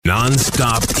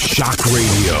Non-stop shock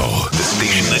radio. The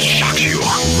station that shocks you.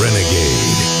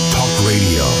 Renegade Talk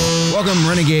Radio. Welcome,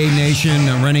 Renegade Nation,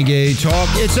 Renegade Talk.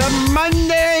 It's a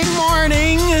Monday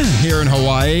morning here in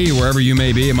Hawaii, wherever you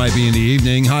may be. It might be in the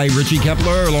evening. Hi, Richie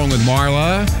Kepler, along with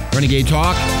Marla. Renegade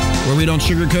Talk, where we don't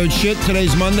sugarcoat shit.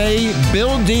 Today's Monday.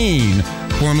 Bill Dean,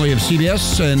 formerly of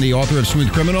CBS and the author of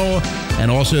Smooth Criminal,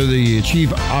 and also the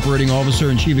Chief Operating Officer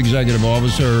and Chief Executive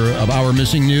Officer of Our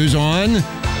Missing News on.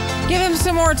 Give him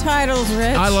some more titles,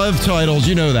 Rich. I love titles.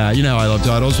 You know that. You know I love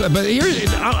titles. But here,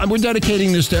 we're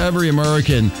dedicating this to every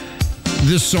American,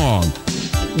 this song.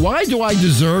 Why do I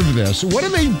deserve this? What are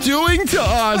they doing to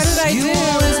us? What did I do?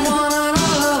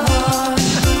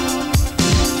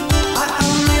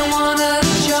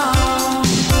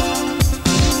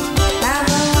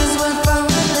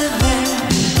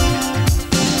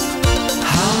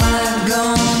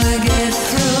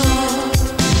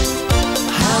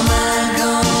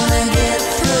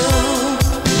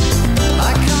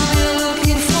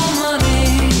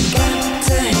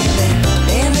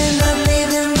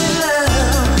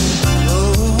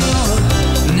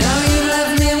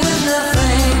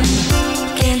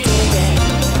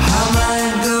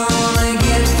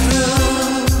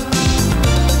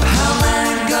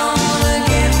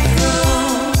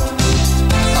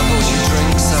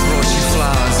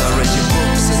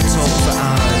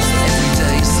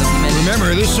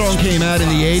 This song came out in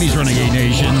the 80s, Renegade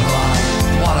Nation. What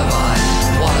have I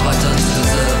done to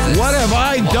deserve this? What have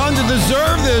I done to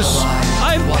deserve this?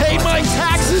 I've paid my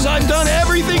taxes. I've done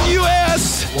everything you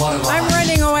asked. I'm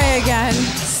running away again.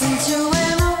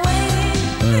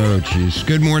 Oh, jeez.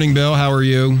 Good morning, Bill. How are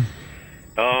you?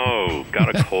 Oh,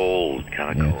 got a cold.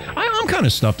 I'm kind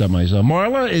of stuffed up myself.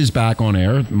 Marla is back on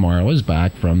air. Marla is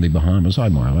back from the Bahamas. Hi,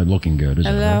 Marla. Looking good.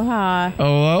 Aloha.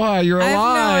 Aloha. You're alive.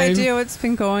 I have no idea what's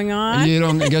been going on. You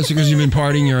don't. I guess because you've been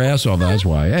partying your ass off. That's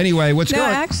why. Anyway, what's going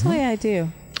on? No, actually, I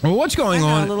do. Well, what's going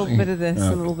on? A little bit of this,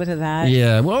 a little bit of that.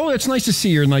 Yeah. Well, it's nice to see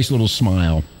your nice little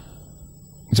smile.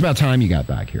 It's about time you got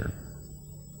back here.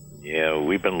 Yeah,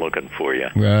 we've been looking for you.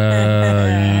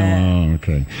 Yeah,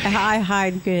 okay. I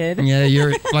hide good. Yeah,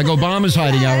 you're like Obama's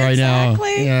hiding out right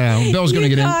exactly. now. Yeah, Bill's going to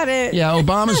get in. Got it. Yeah,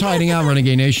 Obama's hiding out,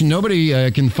 Renegade Nation. Nobody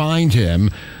can find him,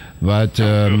 but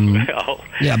Well,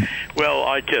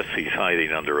 I guess he's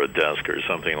hiding under a desk or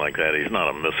something like that. He's not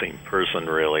a missing person,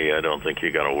 really. I don't think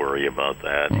you got to worry about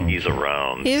that. Okay. He's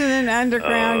around. He's in an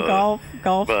underground golf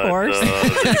course.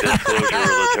 The disclosure of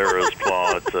the terrorist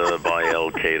plot by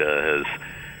Al Qaeda has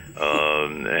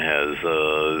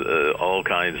all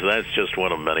kinds. That's just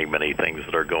one of many, many things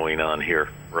that are going on here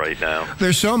right now.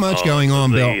 There's so much going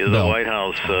on, Bill. The White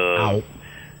House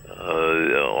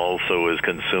also is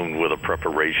consumed with the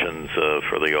preparations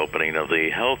for the opening of the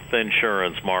health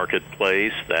insurance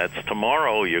marketplace. That's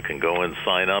tomorrow. You can go and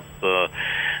sign up,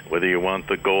 whether you want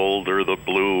the gold or the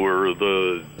blue or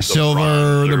the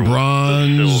silver, the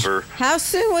bronze. The silver. How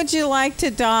soon would you like to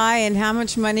die, and how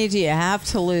much money do you have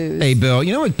to lose? Hey, Bill,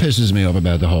 you know what pisses me off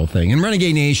about the whole thing? In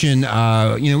Renegade Nation,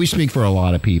 we speak for a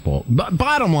lot of people. But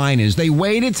bottom line is, they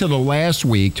waited till the last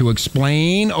week to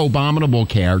explain Abominable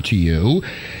Care to you.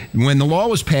 When the law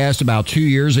was passed about 2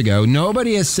 years ago,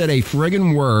 nobody has said a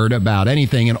friggin' word about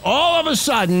anything. And all of a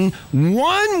sudden,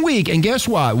 1 week, and guess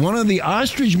what? One of the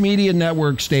Ostrich Media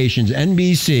Network stations,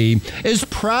 NBC, is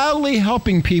proudly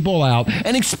helping people out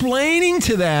and explaining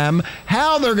to them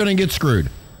how they're going to get screwed.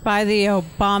 By the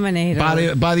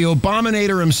Abominator. By the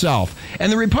Abominator himself.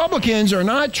 And the Republicans are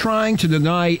not trying to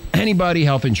deny anybody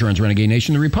health insurance, Renegade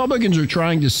Nation. The Republicans are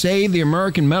trying to save the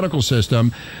American medical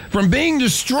system from being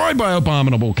destroyed by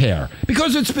Abominable Care,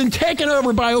 because it's been taken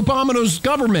over by Obama's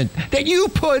government that you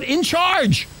put in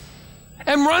charge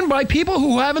and run by people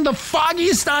who haven't the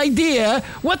foggiest idea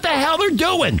what the hell they're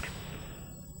doing.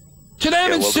 To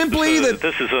them, it's simply that...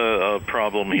 This is a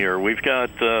problem here. We've got,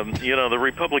 the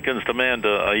Republicans demand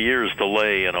a year's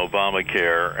delay in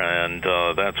Obamacare, and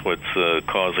that's what's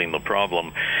causing the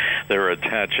problem. They're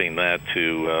attaching that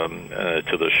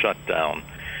to the shutdown.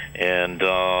 And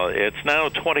it's now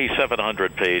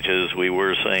 2,700 pages. We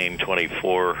were saying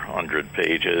 2,400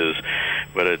 pages,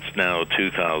 but it's now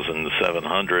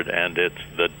 2,700, and it's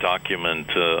the document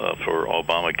for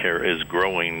Obamacare is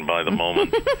growing by the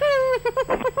moment.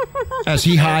 As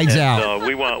he hides out.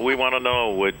 We want to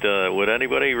know, would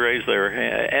anybody raise their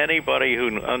hand? Anybody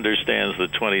who understands the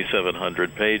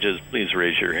 2,700 pages, please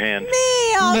raise your hand.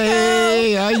 Me,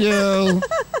 I do.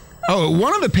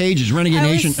 One of the pages, Renegade I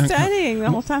Nation. was studying the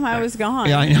whole time I was gone.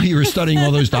 Yeah, I know you were studying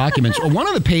all those documents. One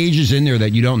of the pages in there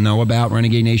that you don't know about,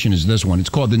 Renegade Nation, is this one. It's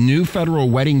called The New Federal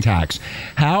Wedding Tax,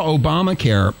 How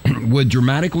Obamacare Would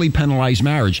Dramatically Penalize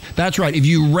Marriage. That's right. If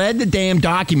you read the damn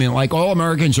document like all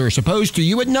Americans are supposed to,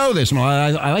 you would know this. Well,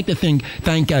 I like to thank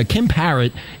Kim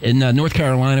Parrott in North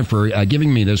Carolina for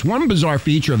giving me this. One bizarre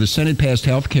feature of the Senate-passed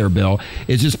health care bill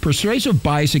is its persuasive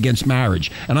bias against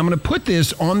marriage. And I'm going to put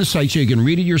this on the site so you can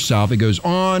read it yourself. It goes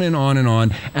on and on and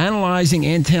on, analyzing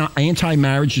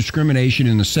anti-marriage discrimination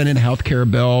in the Senate health care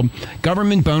bill,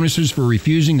 government bonuses for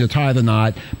refusing to tie the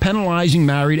knot, penalizing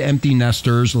married empty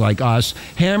nesters like us,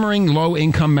 hammering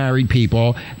low-income married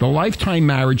people, the lifetime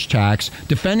marriage tax,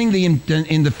 defending the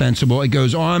indefensible. It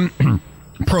goes on.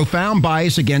 Profound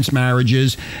bias against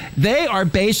marriages. They are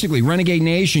basically, Renegade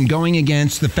Nation, going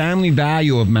against the family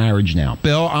value of marriage now.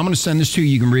 Bill, I'm going to send this to you.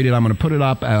 You can read it. I'm going to put it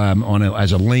up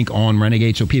as a link on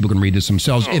Renegade so people can read this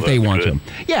themselves if they want to.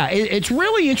 Yeah, it's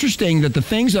really interesting that the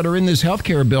things that are in this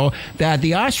healthcare bill that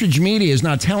the ostrich media is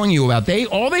not telling you about,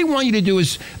 all they want you to do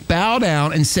is bow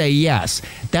down and say yes.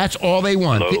 That's all they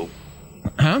want. Hello?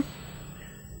 Huh?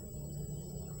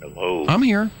 Hello? I'm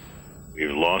here.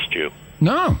 We've lost you.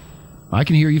 No. I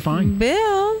can hear you fine.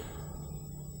 Bill,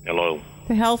 Hello?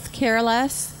 the health care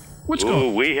less. What's going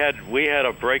on? We had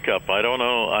a breakup. I don't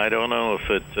know if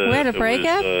it. We had a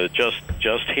breakup? It was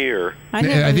just here. I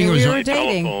think it was we on were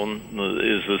dating. Telephone.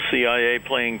 Is the CIA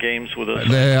playing games with us?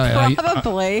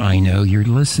 Probably. I know you're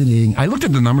listening. I looked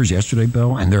at the numbers yesterday,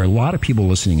 Bill, and there are a lot of people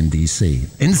listening in D.C.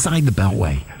 inside the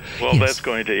Beltway. Well, that's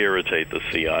going to irritate the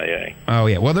CIA. Oh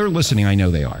yeah. Well, they're listening. I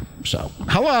know they are. So,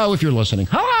 hello, if you're listening.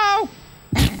 Hello.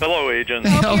 Hello, agent.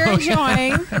 Hope you're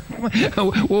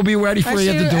enjoying. We'll be ready for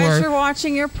you at the door. As you're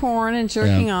watching your porn and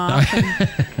jerking off.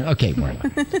 Okay,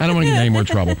 Marla. I don't want to get in any more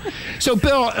trouble. So,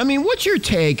 Bill, I mean, what's your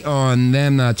take on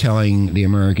them not telling the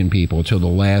American people till the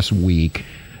last week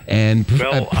and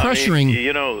pressuring?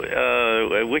 I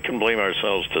mean, we can blame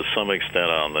ourselves to some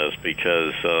extent on this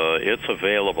because it's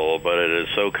available, but it is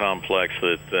so complex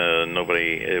that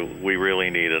we really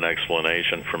need an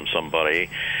explanation from somebody.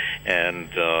 And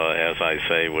as I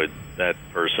say, would that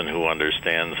person who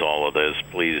understands all of this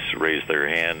please raise their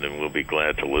hand, and we'll be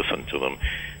glad to listen to them.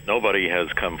 Nobody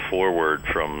has come forward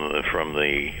from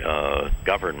the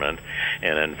government,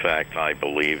 and in fact, I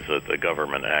believe that the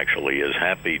government actually is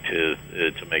happy to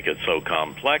make it so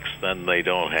complex. Then they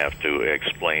don't have to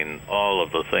explain all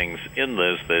of the things in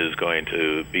this that is going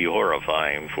to be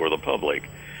horrifying for the public.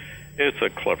 It's a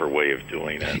clever way of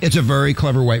doing it. It's a very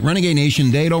clever way. Renegade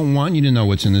Nation, they don't want you to know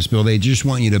what's in this bill. They just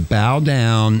want you to bow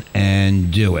down and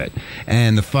do it.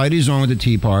 And the fight is on with the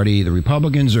Tea Party. The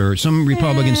Republicans, or some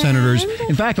Republican senators.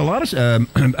 In fact, a lot of,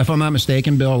 if I'm not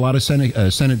mistaken, Bill, a lot of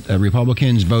Senate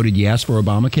Republicans voted yes for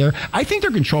Obamacare. I think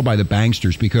they're controlled by the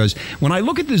banksters, because when I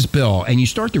look at this bill and you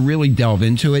start to really delve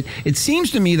into it, it seems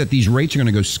to me that these rates are going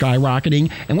to go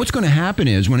skyrocketing. And what's going to happen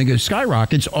is when it goes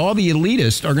skyrockets, all the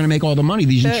elitists are going to make all the money.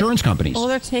 These insurance companies. Well,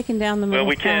 they're taking down the middle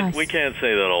class. We can't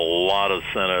say that a lot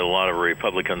of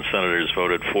Republican senators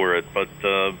voted for it, but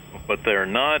they're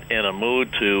not in a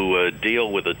mood to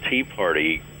deal with the Tea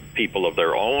Party people of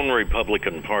their own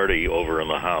Republican Party over in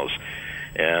the House.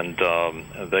 And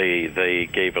they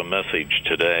gave a message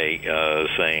today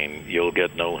saying you'll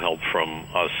get no help from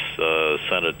us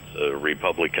Senate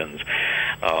Republicans.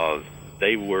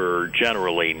 They were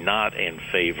generally not in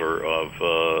favor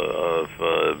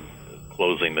of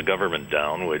closing the government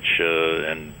down,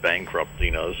 and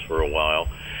bankrupting us for a while.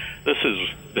 This is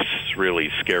really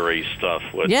scary stuff.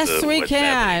 Yes, we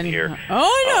can. Here.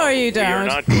 Oh no, you don't. We're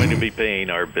not going to be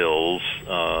paying our bills,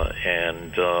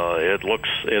 and it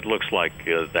looks like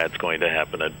that's going to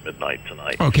happen at midnight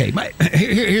tonight. Okay,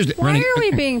 here's the. Why are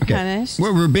we being punished?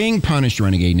 We're being punished,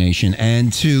 Renegade Nation,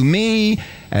 and to me,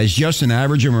 as just an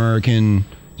average American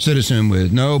citizen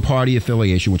with no party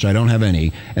affiliation, which I don't have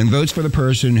any, and votes for the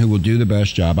person who will do the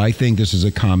best job, I think this is a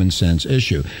common sense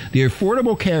issue. The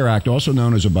Affordable Care Act, also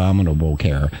known as Abominable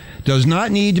Care, does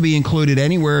not need to be included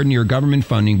anywhere near government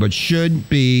funding, but should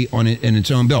be in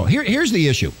its own bill. Here's the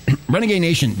issue. Renegade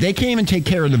Nation, they can't even take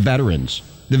care of the veterans.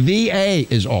 The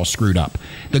VA is all screwed up.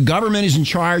 The government is in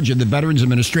charge of the Veterans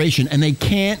Administration, and they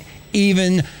can't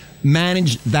even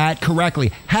manage that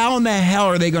correctly. How in the hell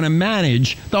are they going to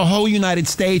manage the whole United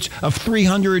States of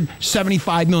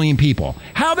 375 million people?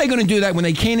 How are they going to do that when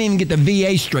they can't even get the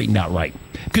VA straightened out right?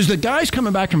 Because the guys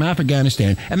coming back from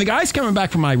Afghanistan and the guys coming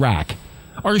back from Iraq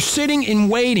are sitting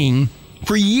and waiting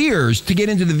for years to get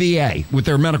into the VA with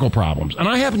their medical problems. And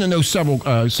I happen to know several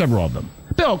of them.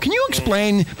 Bill, can you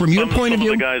explain from your point of view?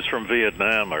 Some of the guys from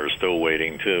Vietnam are still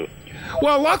waiting too.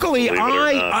 Well, luckily,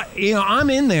 I'm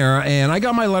in there, and I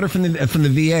got my letter from the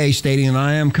VA stating that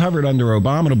I am covered under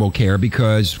Abominable Care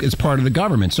because it's part of the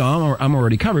government, so I'm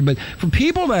already covered. But for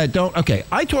people that don't, okay,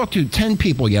 I talked to 10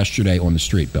 people yesterday on the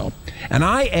street, Bill, and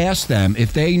I asked them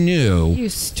if they knew. You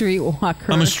streetwalker.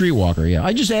 I'm a streetwalker, yeah.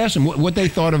 I just asked them what they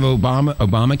thought of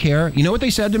Obamacare. You know what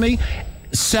they said to me?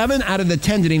 7 out of the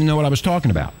 10 didn't even know what I was talking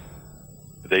about.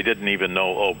 They didn't even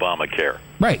know Obamacare.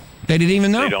 Right. They didn't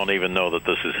even know. They don't even know that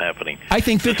this is happening. I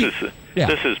think 50.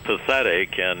 This is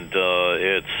pathetic, and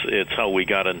it's how we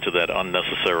got into that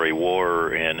unnecessary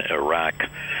war in Iraq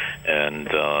and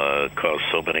caused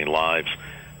so many lives.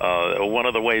 One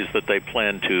of the ways that they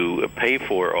plan to pay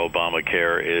for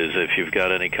Obamacare is if you've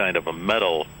got any kind of a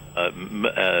metal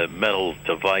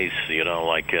device,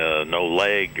 like no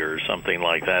leg or something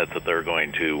like that they're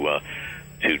going to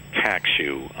tax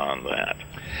you on that.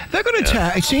 They're going to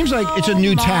tax. It seems like it's a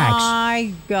new tax.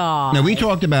 My God. Now, we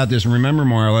talked about this. Remember,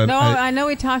 Marla? No, I know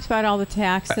we talked about all the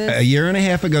taxes. A year and a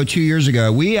half ago, 2 years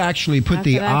ago, we actually put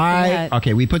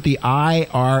we put the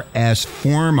IRS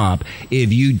form up.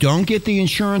 If you don't get the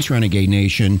insurance, Renegade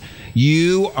Nation,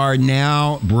 you are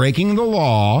now breaking the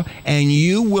law, and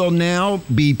you will now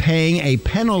be paying a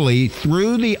penalty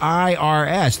through the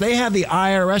IRS. They have the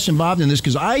IRS involved in this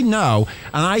because I know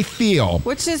and I feel.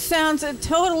 Which just sounds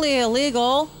totally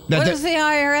illegal. What does the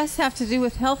IRS have to do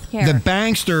with health care? The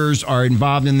banksters are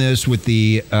involved in this with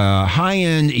the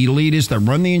high-end elitists that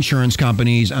run the insurance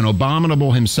companies and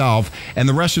Abominable himself and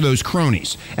the rest of those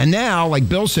cronies. And now, like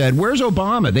Bill said, where's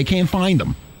Obama? They can't find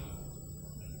him.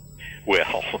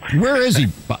 Well, where is he?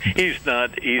 He's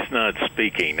not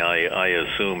speaking. I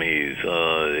assume he's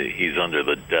under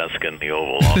the desk in the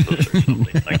Oval Office or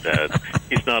something like that.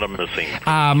 He's not a missing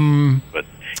person, but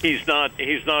he's not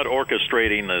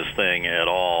orchestrating this thing at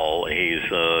all. He's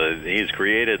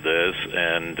created this,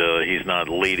 and he's not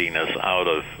leading us out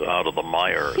of the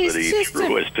mire that he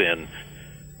threw us in.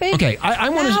 Okay, I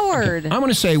want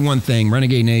to say one thing,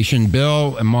 Renegade Nation,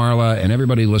 Bill and Marla, and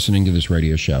everybody listening to this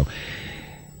radio show.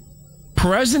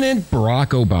 President Barack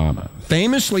Obama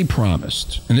famously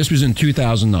promised, and this was in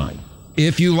 2009,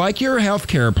 if you like your health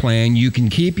care plan, you can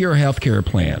keep your health care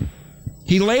plan.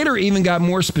 He later even got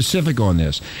more specific on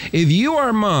this. If you are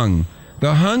among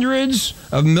the hundreds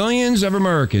of millions of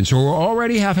Americans who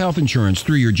already have health insurance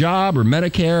through your job or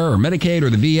Medicare or Medicaid or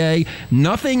the VA,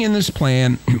 nothing in this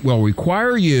plan will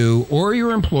require you or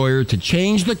your employer to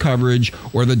change the coverage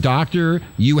or the doctor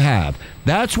you have.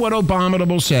 That's what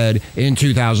Abominable said in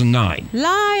 2009.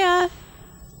 Liar.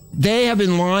 They have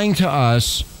been lying to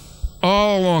us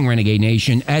all along, Renegade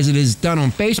Nation, as it is done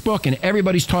on Facebook, and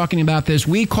everybody's talking about this.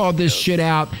 We called this shit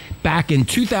out back in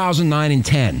 2009 and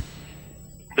 10.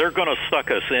 They're going to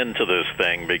suck us into this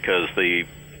thing because the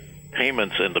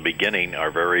payments in the beginning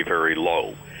are very, very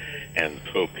low. And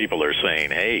so people are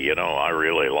saying, hey, I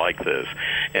really like this.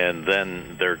 And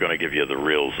then they're going to give you the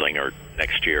real zinger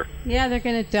next year. Yeah, they're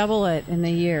going to double it in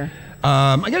the year.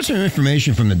 I got some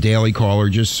information from the Daily Caller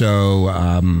just so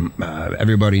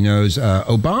everybody knows.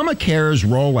 Obamacare's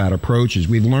rollout approaches.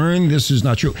 We've learned this is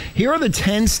not true. Here are the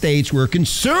 10 states where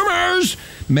consumers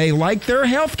may like their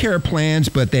health care plans,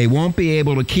 but they won't be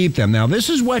able to keep them. Now, this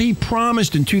is what he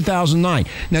promised in 2009.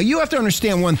 Now, you have to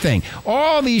understand one thing.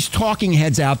 All these talking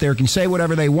heads out there can say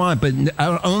whatever they want, but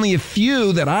only a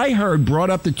few that I heard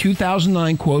brought up the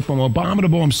 2009 quote from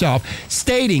Abominable himself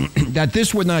stating that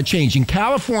this would not change. In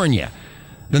California,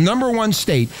 the number one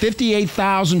state,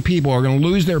 58,000 people are going to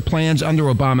lose their plans under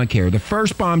Obamacare. The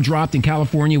first bomb dropped in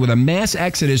California with a mass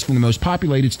exodus from the most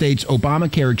populated state's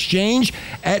Obamacare exchange.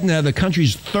 Aetna, the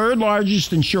country's third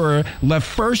largest insurer, left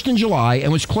first in July and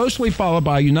was closely followed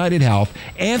by United Health.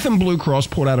 Anthem Blue Cross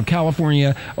pulled out of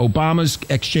California, Obama's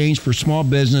exchange for small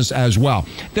business as well.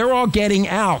 They're all getting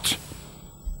out.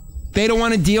 They don't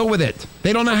want to deal with it.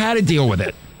 They don't know how to deal with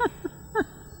it.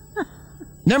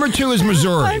 Number 2 is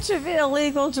Missouri. A bunch of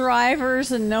illegal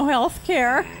drivers and no health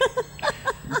care.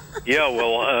 Yeah,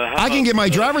 well, I can get my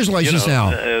driver's license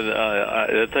now. In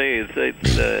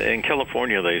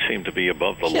California, they seem to be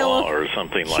above the law or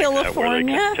something like that, where they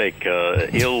can take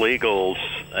illegals.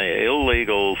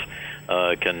 Illegals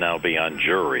can now be on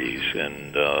juries,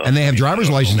 and they have driver's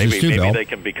licenses too. Maybe they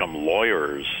can become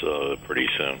lawyers pretty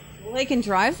soon. They can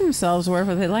drive themselves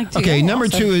wherever they like to. Okay, number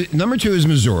two is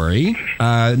Missouri.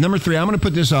 Number 3, I'm going to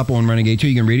put this up on Renegade 2.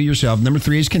 You can read it yourself. Number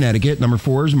 3 is Connecticut. Number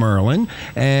 4 is Maryland.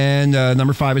 And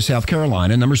number 5 is South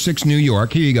Carolina. Number 6, New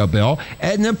York. Here you go, Bill.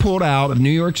 Aetna pulled out of New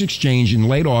York's exchange in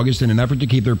late August in an effort to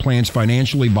keep their plans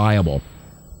financially viable.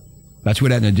 That's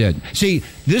what Aetna did. See,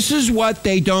 this is what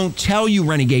they don't tell you,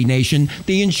 Renegade Nation.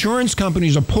 The insurance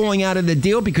companies are pulling out of the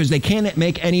deal because they can't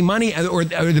make any money, or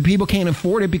the people can't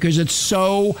afford it because it's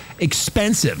so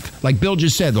expensive. Like Bill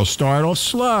just said, they'll start off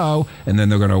slow, and then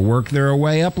they're going to work their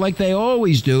way up like they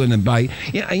always do. And then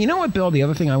you know what, Bill? The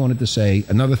other thing I wanted to say,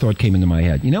 another thought came into my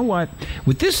head. You know what?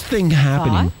 With this thing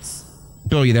happening, Thoughts?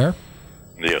 Bill, you there?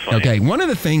 Yes, I Okay, am. one of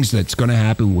the things that's going to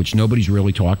happen, which nobody's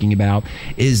really talking about,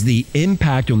 is the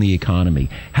impact on the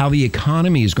economy. How the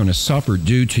economy is going to suffer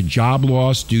due to job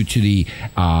loss, due to the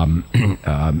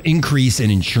increase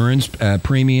in insurance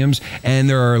premiums. And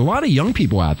there are a lot of young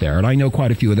people out there, and I know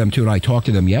quite a few of them too, and I talked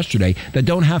to them yesterday, that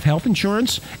don't have health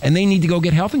insurance, and they need to go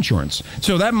get health insurance.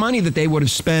 So that money that they would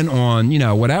have spent on,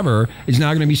 whatever, is now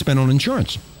going to be spent on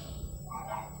insurance.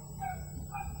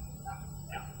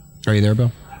 Are you there,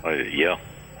 Bill? Yeah.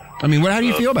 I mean, how do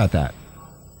you feel about that?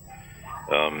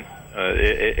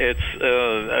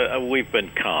 We've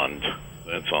been conned.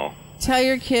 That's all. Tell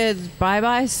your kids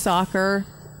bye-bye soccer,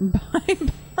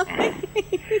 bye-bye.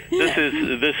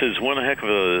 This is one heck of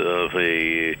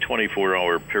a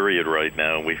 24-hour period right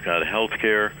now. We've got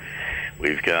healthcare.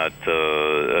 We've got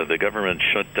the government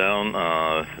shut down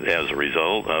as a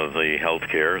result of the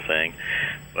healthcare thing,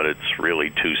 but it's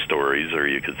really two stories, or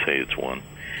you could say it's one.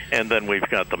 And then we've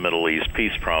got the Middle East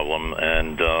peace problem,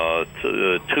 and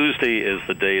Tuesday is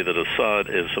the day that Assad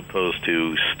is supposed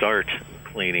to start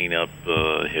cleaning up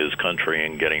his country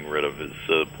and getting rid of his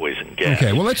poison gas.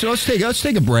 Okay, well let's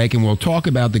take a break, and we'll talk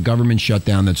about the government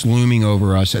shutdown that's looming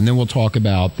over us, and then we'll talk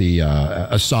about the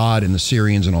Assad and the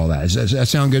Syrians and all that. Does that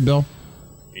sound good, Bill?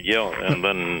 Yeah, and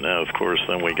then of course,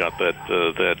 then we got that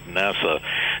NASA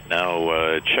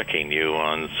now checking you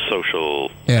on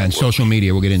social. Yeah, and social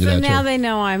media. We'll get into So that now too. they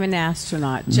know I'm an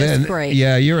astronaut. Just great.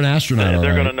 Yeah, you're an astronaut. They're all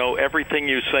going right. to know everything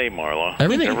you say, Marla.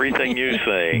 Everything you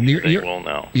say, they will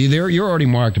know. You're already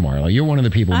marked, Marla. You're one of the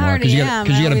people I marked already you am.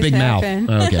 got a I big always mouth. have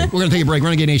been. Okay, we're going to take a break.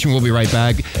 Renegade Nation. We'll be right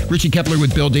back. Richie Kepler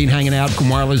with Bill Dean hanging out.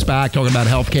 Marla's back talking about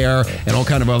healthcare and all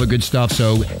kind of other good stuff.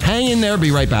 So hang in there. Be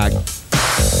right back.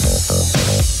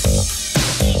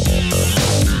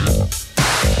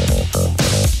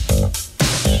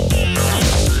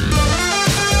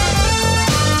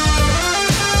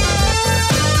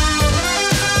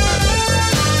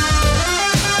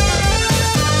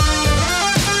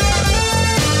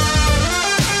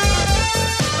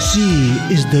 She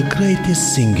is the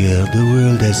greatest singer the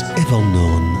world has ever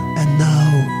known, and now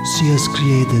she has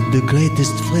created the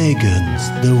greatest fragrance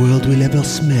the world will ever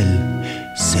smell.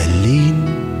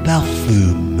 Celine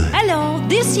Parfum. Hello,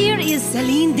 this here is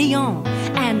Celine Dion,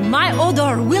 and my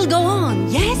odor will go on,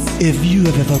 yes? If you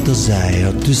have ever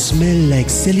desired to smell like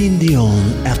Celine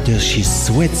Dion after she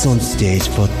sweats on stage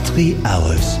for 3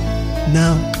 hours,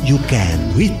 now you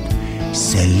can with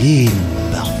Celine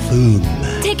Parfum.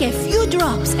 Take a few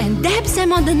drops and dab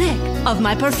them on the neck of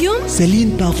my perfume.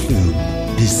 Celine Parfum,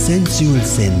 the sensual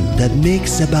scent that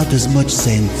makes about as much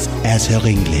sense as her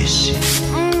English.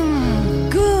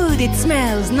 Good it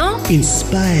smells, no?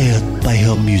 Inspired by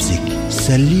her music,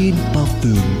 Celine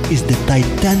Parfum is the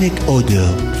titanic odor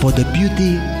for the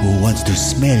beauty who wants to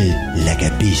smell like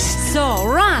a beast. So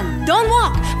run, don't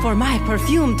walk. For my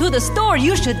perfume to the store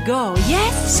you should go,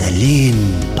 yes?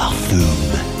 Celine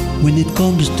Parfum. When it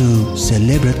comes to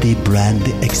celebrity brand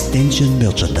extension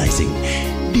merchandising,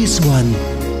 this one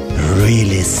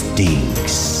really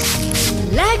stinks.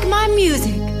 Like my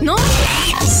music, no?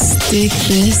 Stick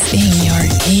this in your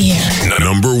ear. The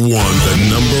number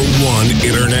one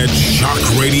internet shock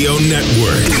radio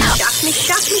network.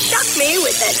 Shock me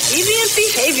with that deviant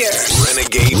behavior.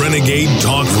 Renegade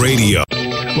Talk Radio.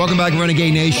 Welcome back,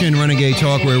 Renegade Nation, Renegade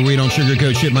Talk, where we don't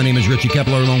sugarcoat shit. My name is Richie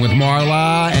Kepler, along with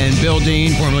Marla and Bill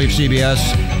Dean, formerly of CBS,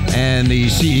 and the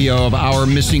CEO of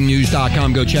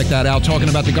OurMissingNews.com. Go check that out. Talking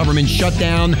about the government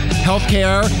shutdown,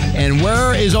 healthcare, and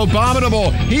where is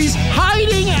Abominable? He's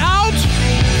hiding out.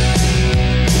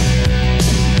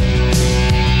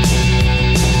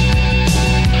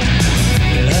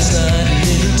 Last night a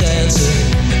little dancer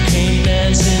came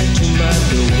dancing to my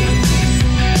door.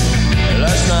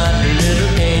 Last night a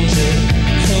little angel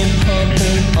came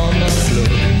pumping on my floor.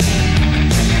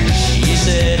 She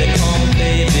said, come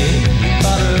baby,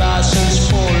 got a license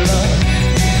for love.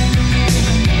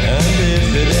 And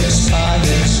if it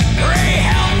expires, pray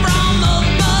help from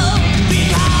above.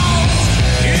 Because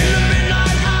in the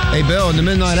midnight hour. Hey, Bill, in the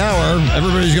midnight hour,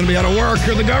 everybody's going to be out of work,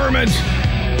 or the government.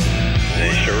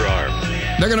 They sure are.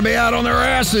 They're going to be out on their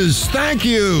asses. Thank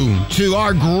you to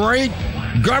our great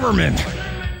government.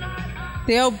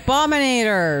 The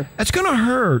Obaminator. That's going to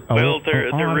hurt. Well,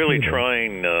 they're really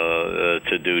trying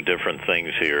to do different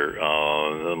things here.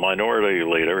 The minority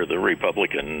leader, the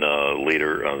Republican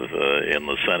leader in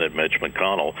the Senate, Mitch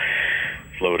McConnell,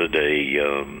 floated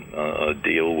a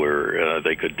deal where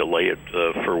they could delay it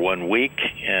for 1 week,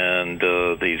 and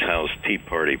these House Tea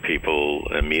Party people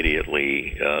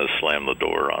immediately slammed the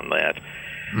door on that.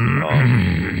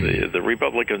 The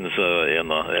Republicans in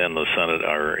the Senate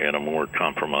are in a more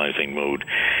compromising mood,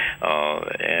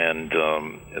 and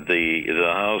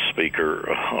the House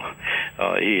Speaker,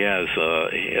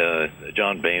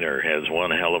 John Boehner has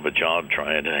one hell of a job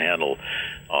trying to handle,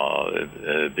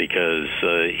 because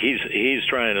he's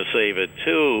trying to save it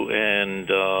too, and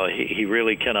he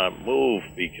really cannot move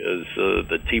because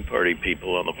the Tea Party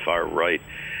people on the far right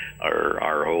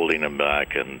are holding him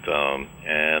back, and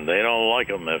they don't like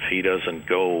him if he doesn't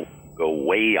go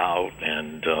way out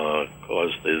and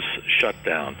cause this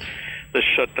shutdown. This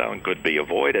shutdown could be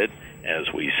avoided,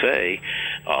 as we say.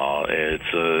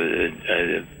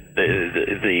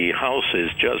 The House is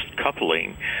just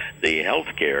coupling the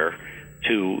health care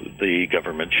to the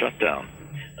government shutdown.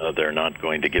 They're not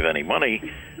going to give any money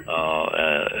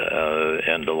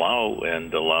and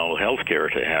allow health care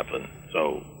to happen.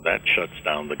 So that shuts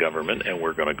down the government, and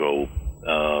we're going to go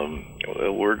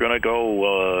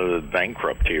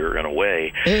bankrupt here in a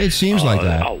way. It seems like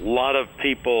that. A lot of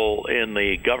people in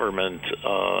the government,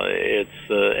 it's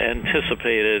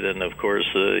anticipated, and of course,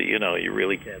 you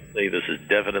really can't say this is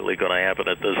definitely going to happen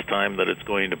at this time that it's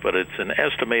going to, but it's an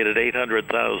estimated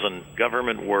 800,000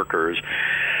 government workers.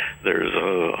 There's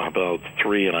about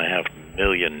 3.5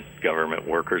 million government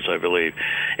workers, I believe.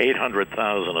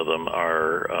 800,000 of them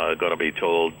are going to be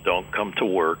told, don't come to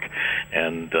work,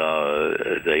 and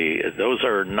those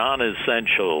are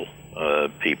non-essential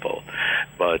people.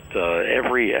 But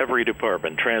every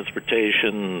department,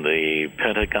 transportation, the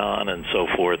Pentagon, and so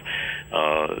forth,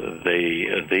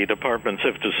 the departments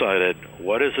have decided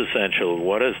what is essential,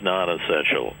 what is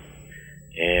non-essential.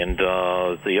 And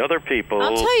the other people,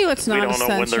 I'll tell you what's not we don't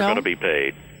know when they're going to be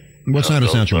paid. What's not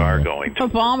essential? Are going to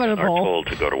Abominable. Are told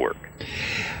to go to work.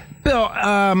 Bill,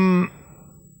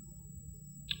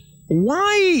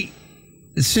 why,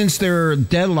 since they're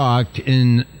deadlocked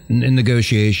in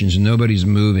negotiations and nobody's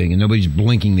moving and nobody's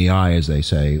blinking the eye, as they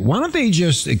say, why don't they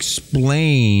just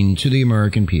explain to the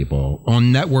American people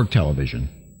on network television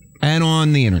and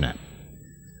on the internet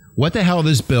what the hell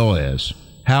this bill is,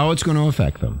 how it's going to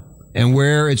affect them, and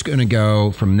where it's going to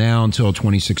go from now until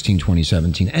 2016,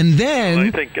 2017. And then... Well,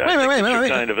 I think you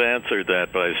kind of answered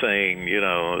that by saying,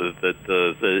 that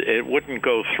it wouldn't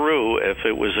go through if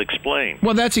it was explained.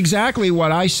 Well, that's exactly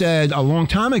what I said a long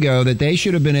time ago, that they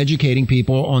should have been educating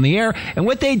people on the air. And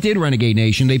what they did, Renegade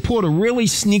Nation, they pulled a really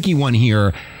sneaky one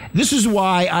here. This is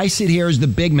why I sit here as the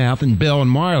big mouth and Bill and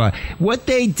Marla. What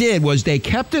they did was they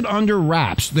kept it under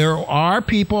wraps. There are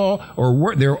people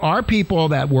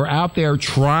that were out there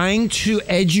trying to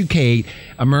educate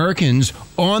Americans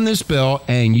on this bill,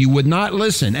 and you would not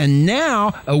listen. And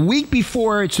now, a week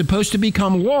before it's supposed to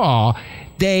become law,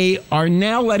 they are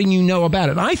now letting you know about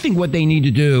it. And I think what they need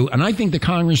to do, and I think the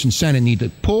Congress and Senate need to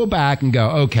pull back and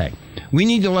go, okay, we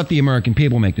need to let the American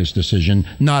people make this decision,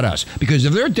 not us. Because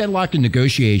if they're deadlocked in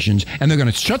negotiations and they're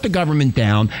going to shut the government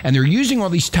down and they're using all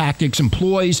these tactics and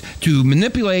ploys to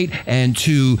manipulate and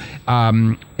to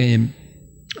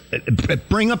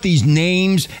bring up these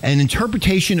names and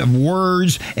interpretation of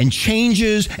words and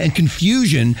changes and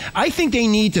confusion, I think they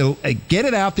need to get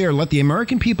it out there, let the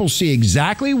American people see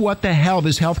exactly what the hell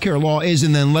this healthcare law is,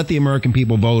 and then let the American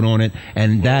people vote on it,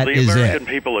 and that is it. The American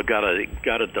people have got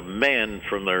to demand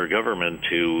from their government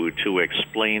to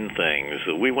explain things.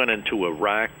 We went into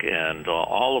Iraq and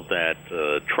all of that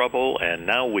trouble, and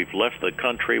now we've left the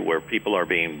country where people are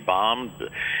being bombed,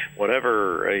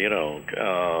 whatever,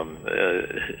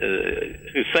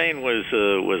 Hussein was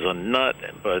a nut,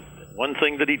 but one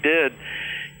thing that he did,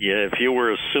 if you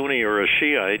were a Sunni or a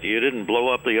Shiite, you didn't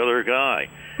blow up the other guy.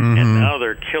 Mm-hmm. And now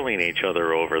they're killing each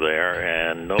other over there,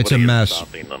 and nobody's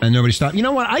stopping them. And nobody's stopping. You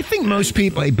know what? I think most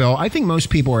people, Bill,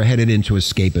 are headed into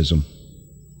escapism.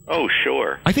 Oh,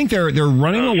 sure. I think they're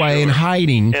running away and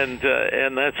hiding. And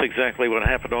that's exactly what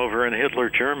happened over in Hitler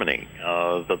Germany.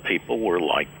 The people were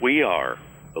like we are.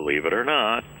 Believe it or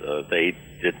not, they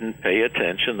didn't pay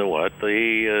attention to what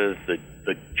the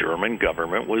German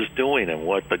government was doing and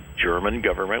what the German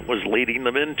government was leading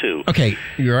them into. Okay,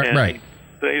 you're right.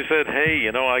 They said, hey,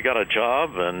 you know, I got a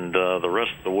job, and the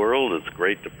rest of the world, it's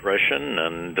Great Depression,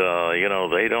 and, you know,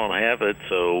 they don't have it,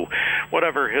 so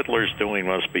whatever Hitler's doing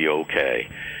must be okay.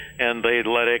 And they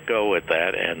let it go at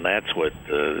that, and that's what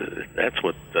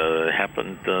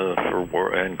happened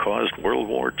and caused World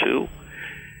War II.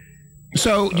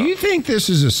 So, do you think this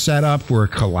is a setup for a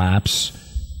collapse?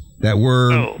 That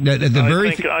we're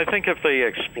I think if they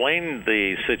explained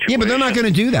the situation, yeah, but they're not going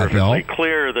to do that, Bill. It's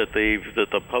clear that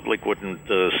the public wouldn't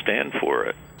stand for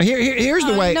it. Here's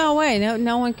the way. No way.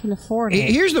 No one can afford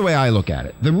it. Here's the way I look at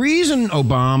it. The reason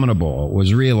Abominable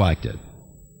was reelected,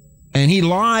 and he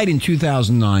lied in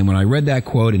 2009 when I read that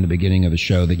quote in the beginning of the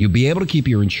show that you'll be able to keep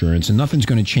your insurance and nothing's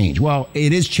going to change. Well,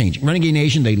 it is changing. Renegade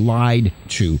Nation, they lied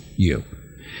to you.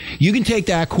 You can take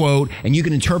that quote and you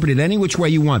can interpret it any which way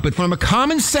you want. But from a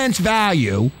common sense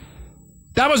value,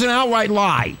 that was an outright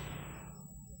lie.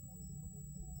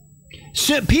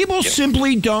 People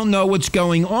simply don't know what's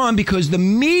going on because the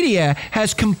media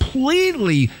has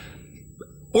completely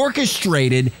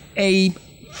orchestrated a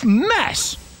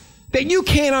mess that you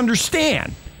can't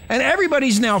understand. And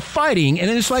everybody's now fighting,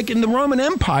 and it's like in the Roman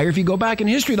Empire, if you go back in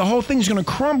history, the whole thing's going to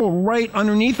crumble right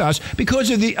underneath us because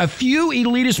of a few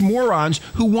elitist morons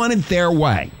who wanted their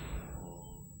way.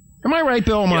 Am I right,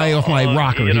 Bill? Am I off my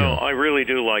rocker here? You know, I really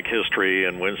do like history,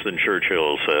 and Winston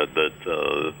Churchill said that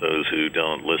those who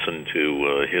don't listen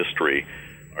to history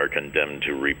are condemned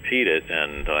to repeat it,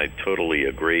 and I totally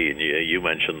agree. And you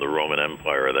mentioned the Roman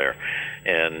Empire there,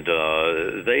 and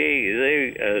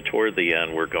they toward the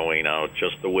end were going out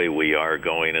just the way we are,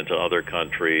 going into other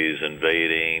countries,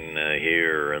 invading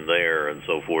here and there and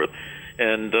so forth,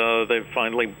 and they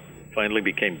finally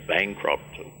became bankrupt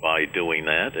by doing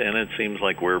that, and it seems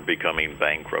like we're becoming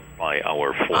bankrupt by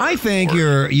our force. I think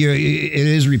it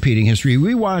is repeating history.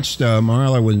 We watched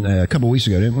Marla a couple weeks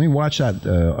ago, didn't we? Watch that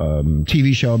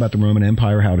TV show about the Roman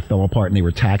Empire, how it fell apart, and they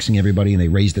were taxing everybody, and they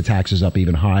raised the taxes up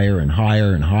even higher and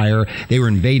higher and higher. They were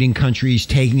invading countries,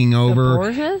 taking over. The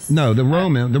Borgias? No, the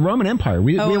Roman Empire.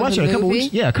 We watched it a couple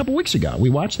weeks. Yeah, a couple weeks ago.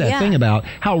 We watched that thing about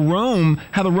how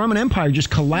the Roman Empire just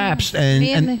collapsed.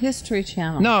 And the History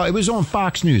Channel. No, it was on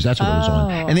Fox News. That's what it was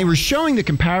on. And they were showing the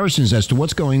comparisons as to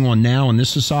what's going on now in this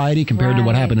society compared to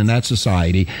what happened in that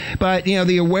society. But, you know,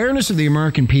 the awareness of the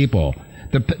American people,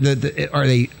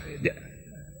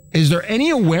 is there any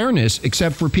awareness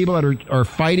except for people that are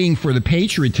fighting for the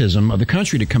patriotism of the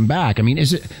country to come back? I mean,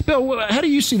 is it, Bill, how do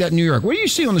you see that in New York? What do you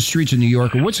see on the streets of New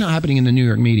York, or what's happening in the New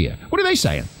York media? What are they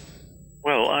saying?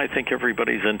 Well, I think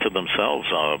everybody's into themselves.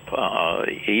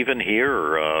 Even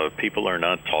here, people are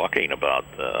not talking about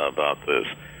this.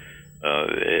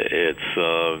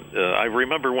 I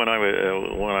remember when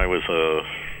I was a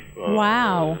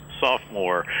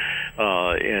sophomore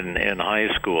in high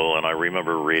school, and I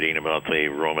remember reading about the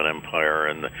Roman Empire,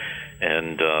 and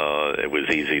it was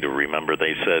easy to remember.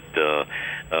 They said the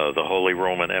Holy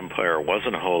Roman Empire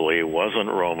wasn't holy, it wasn't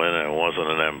Roman, and it wasn't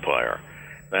an empire.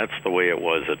 That's the way it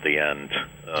was at the end.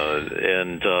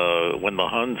 And when the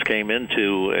Huns came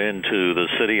into the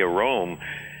city of Rome,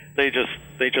 they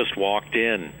just walked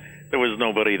in. There was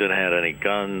nobody that had any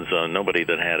guns, nobody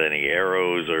that had any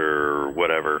arrows or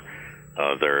whatever.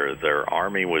 Their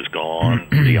army was gone.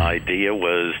 The idea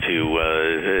was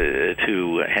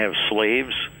to have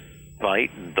slaves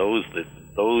fight. Those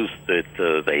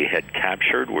that they had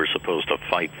captured were supposed to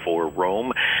fight for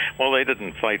Rome. Well, they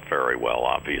didn't fight very well,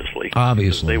 obviously.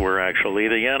 They were actually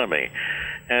the enemy.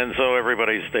 And so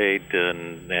everybody stayed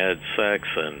and had sex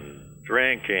and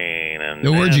drinking and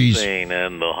dancing,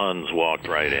 and the Huns walked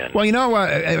right in. Well, you know what,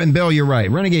 and Bill, you're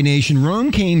right. Renegade Nation,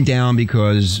 Rome came down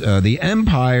because the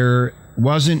empire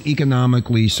wasn't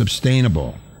economically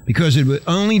sustainable, because it would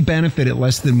only benefited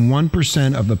less than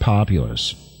 1% of the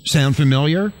populace. Sound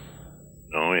familiar?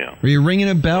 Oh, yeah. Are you ringing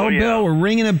a bell, Bill? We're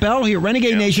ringing a bell here.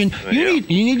 Renegade Nation, you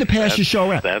need to pass the show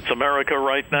around. That's America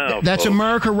right now. That's folks.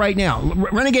 America right now.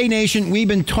 Renegade Nation, we've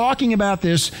been talking about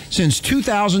this since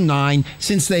 2009,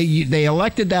 since they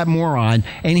elected that moron.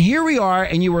 And here we are,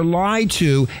 and you were lied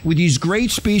to with these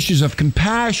great speeches of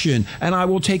compassion, and I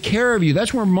will take care of you.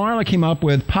 That's where Marla came up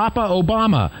with Papa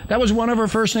Obama. That was one of her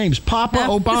first names. Papa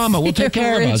Obama will take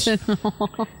care of us.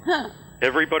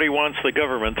 Everybody wants the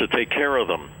government to take care of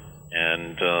them.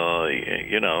 And,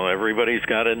 everybody's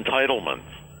got entitlements.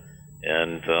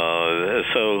 And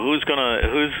so who's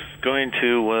going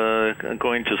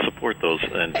to support those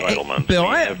entitlements? Bill,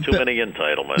 we have too many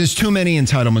entitlements. There's too many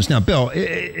entitlements now. Bill,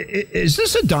 is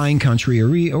this a dying country? Are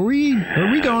we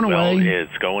going away?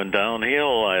 It's going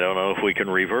downhill. I don't know if we can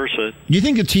reverse it. Do you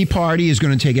think the Tea Party is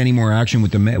going to take any more action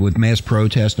with mass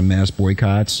protests and mass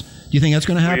boycotts? Do you think that's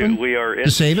going to happen? We are in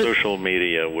social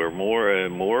media. We're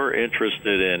more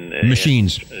interested in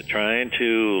machines, trying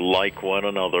to like one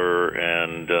another,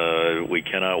 and we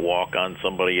cannot walk on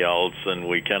somebody else, and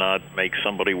we cannot make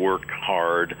somebody work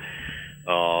hard.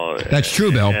 That's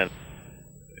true, Bill.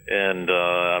 And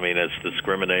I mean, it's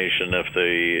discrimination if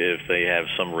they have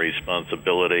some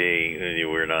responsibility.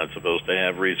 We're not supposed to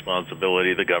have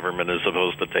responsibility. The government is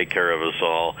supposed to take care of us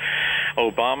all.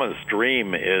 Obama's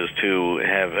dream is to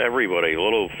have everybody,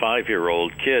 little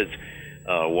 5-year-old kids,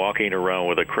 walking around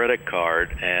with a credit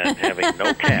card and having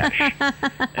no cash,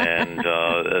 and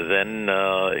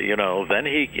then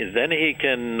he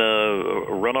can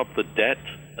run up the debt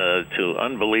to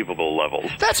unbelievable levels.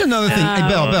 That's another thing.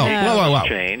 Bill. Whoa.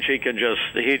 Change. He can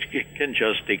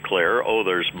just declare,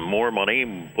 there's more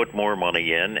money, put more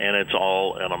money in, and it's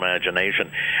all an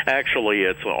imagination. Actually,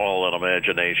 it's all an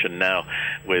imagination now,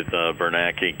 with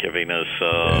Bernanke giving us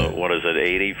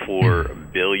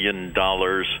 $84 billion.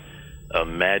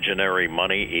 Imaginary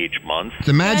money each month. It's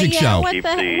a magic show. To keep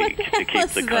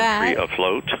the country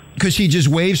afloat. Because he just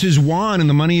waves his wand and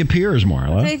the money appears,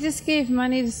 Marla. They just gave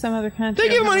money to some other country.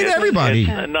 They give money to everybody.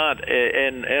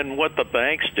 And what the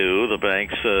banks do, the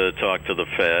banks talk to the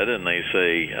Fed and they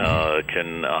say,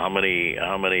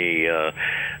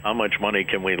 how much money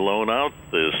can we loan out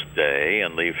this day?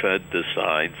 And the Fed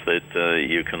decides that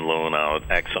you can loan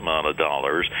out X amount of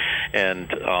dollars. And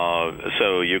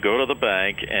so you go to the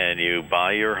bank and you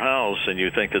buy your house and you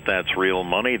think that that's real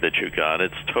money that you got.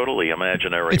 It's totally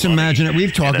imaginary. It's imaginary.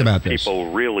 We've talked about this.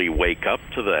 People really wake up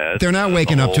to that. They're not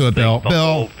waking up to it, Bill. The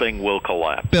whole thing will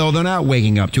collapse. Bill, they're not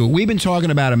waking up to it. We've been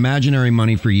talking about imaginary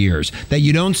money for years, that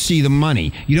you don't see the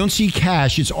money. You don't see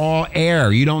cash. It's all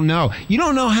air. You don't know. You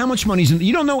don't know how much money's in.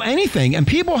 You don't know anything. And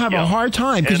people have a hard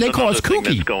time because they call us kooky. Thing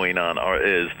that's going on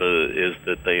is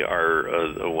that they are,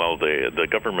 the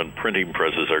government printing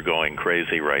presses are going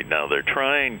crazy right now. They're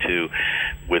trying to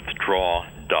withdraw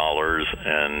dollars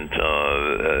and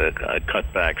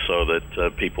cut back so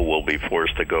that people will be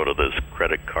forced to go to this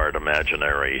credit card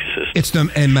imaginary system. It's the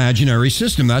imaginary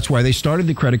system. That's why they started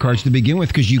the credit cards to begin with,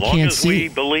 because you can't see. We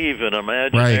believe in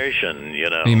imagination,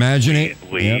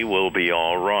 we will be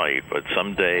all right. But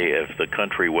someday, if the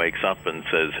country wakes up and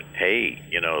says, "Hey,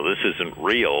 this isn't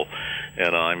real,"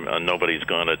 and nobody's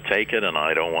going to take it, and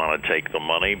I don't want to take the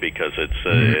money because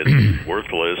it's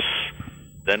worthless.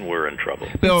 Then we're in trouble.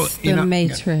 Bill, it's the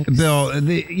Matrix. Bill,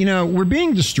 we're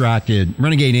being distracted.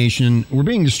 Renegade Nation, we're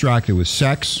being distracted with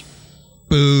sex,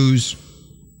 booze,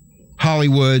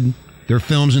 Hollywood, their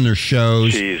films and their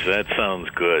shows. Jeez, that sounds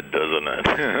good, doesn't it?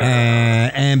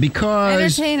 And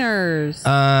because entertainers.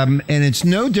 And it's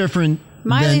no different.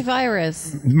 Miley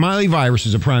Virus. Miley Virus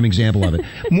is a prime example of it.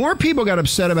 More people got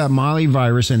upset about Miley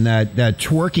Virus and that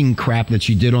twerking crap that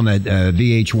she did on that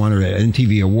VH1 or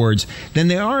MTV Awards than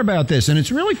they are about this. And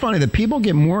it's really funny that people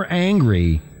get more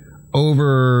angry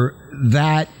over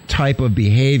that type of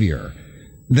behavior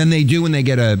than they do when they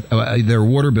get their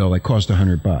water bill that costs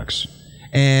 $100.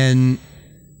 And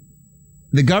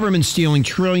the government's stealing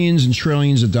trillions and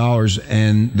trillions of dollars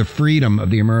and the freedom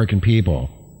of the American people.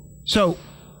 So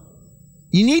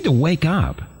you need to wake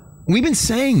up. We've been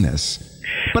saying this.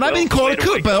 But I've been called a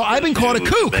kook, Bill. I've been called a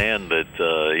kook. Demand that,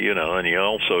 and you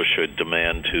also should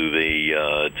demand to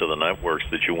the networks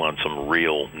that you want some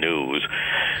real news.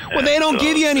 Well, they don't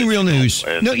give you any real news.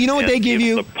 No, you know what they give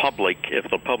you? If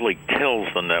the public tells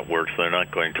the networks they're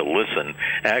not going to listen,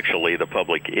 actually the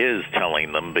public is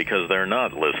telling them because they're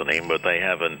not listening, but they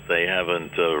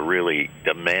haven't really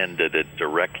demanded it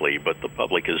directly. But the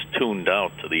public is tuned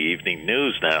out to the evening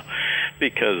news now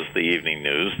because the evening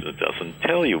news doesn't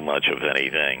tell you much of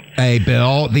anything. Hey,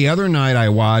 Bill, the other night I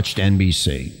watched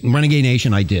NBC. Renegade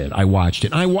Nation, I did. I watched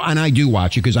it. And I do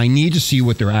watch it because I need to see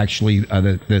what they're actually,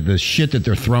 the shit that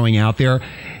they're throwing out there.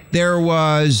 There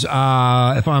was,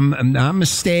 if I'm not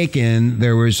mistaken,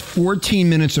 there was 14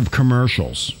 minutes of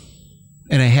commercials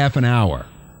in a half an hour.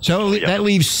 So that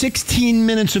leaves 16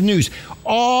 minutes of news.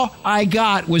 All I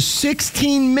got was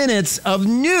 16 minutes of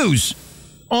news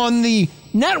on the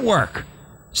network.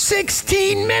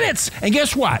 16 minutes. And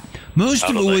guess what? Most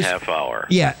out of it of was a half hour.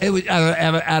 Yeah, it was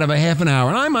out of a half an hour,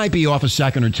 and I might be off a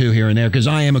second or two here and there because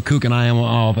I am a kook and I am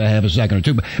off a half a second or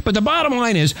two. But the bottom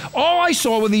line is, all I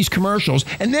saw were these commercials,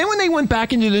 and then when they went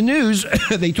back into the news,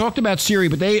 they talked about Syria,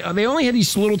 but they only had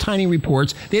these little tiny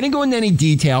reports. They didn't go into any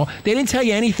detail. They didn't tell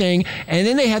you anything, and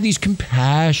then they had these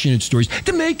compassionate stories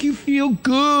to make you feel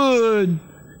good.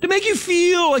 To make you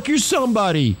feel like you're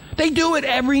somebody. They do it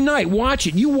every night. Watch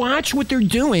it. You watch what they're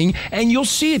doing, and you'll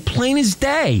see it plain as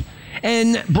day.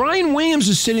 And Brian Williams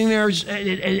is sitting there,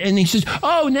 and he says,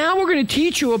 oh, now we're going to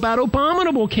teach you about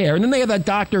abominable care. And then they have that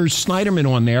Dr. Snyderman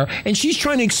on there, and she's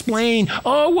trying to explain,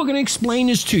 oh, we're going to explain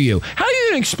this to you. How are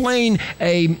you going to explain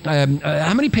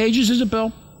how many pages is it,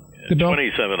 Bill?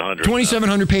 2,700.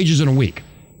 2,700 pages in a week.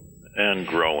 And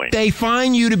growing. They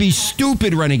find you to be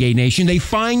stupid, Renegade Nation. They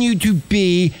find you to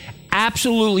be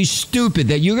absolutely stupid,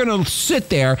 that you're going to sit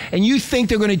there and you think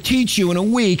they're going to teach you in a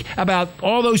week about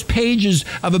all those pages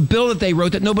of a bill that they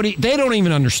wrote that they don't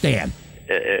even understand.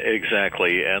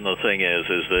 Exactly. And the thing is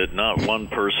that not one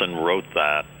person wrote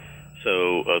that.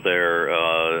 So there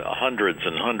hundreds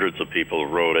and hundreds of people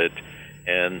wrote it.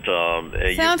 And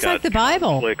sounds like the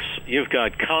Bible. You've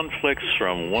got conflicts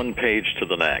from one page to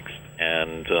the next.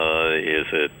 And is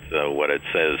it what it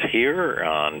says here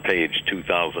on page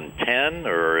 2010,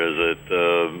 or is it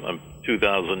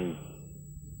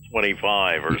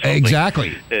 2025 or something? Exactly.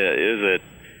 Is it?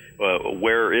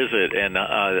 Where is it? And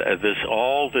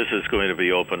all this is going to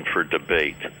be open for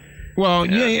debate. Well,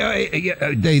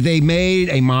 they made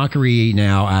a mockery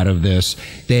now out of this.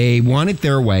 They want it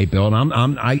their way, Bill,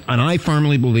 and I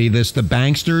firmly believe this. The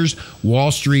banksters,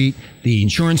 Wall Street, the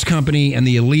insurance company, and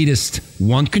the elitists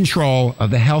want control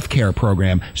of the health care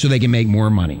program so they can make more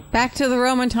money. Back to the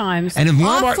Roman times. And if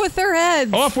off with their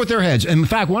heads. Off with their heads. In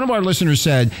fact, one of our listeners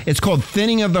said it's called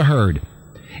thinning of the herd.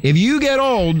 If you get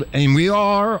old, and we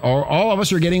are, or all of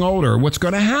us are getting older, what's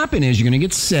going to happen is you're going to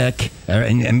get sick,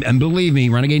 and believe me,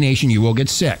 Renegade Nation, you will get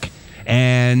sick.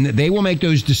 And they will make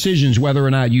those decisions whether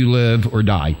or not you live or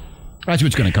die. That's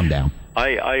what's going to come down.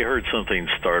 I heard something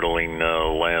startling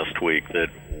last week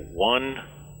that one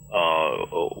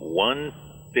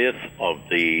fifth of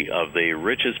the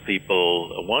richest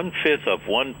people, 1/5 of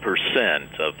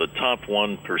 1% of the top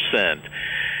 1%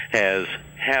 has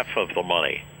half of the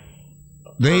money.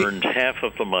 They earned half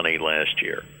of the money last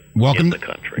year in the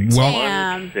country.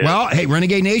 Well, hey,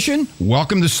 Renegade Nation,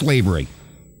 welcome to slavery.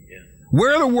 Yeah.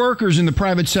 Where the workers in the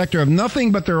private sector have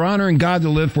nothing but their honor and God to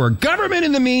live for. Government,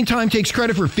 in the meantime, takes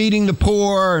credit for feeding the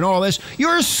poor and all this.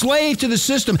 You're a slave to the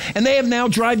system, and they have now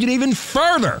driven it even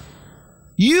further.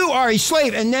 You are a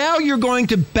slave, and now you're going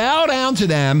to bow down to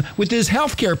them with this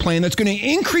health care plan that's going to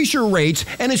increase your rates,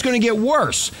 and it's going to get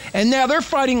worse. And now they're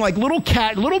fighting like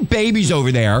little babies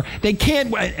over there. They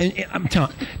can't, and I'm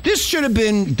telling you, this should have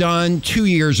been done 2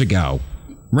 years ago,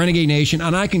 Renegade Nation,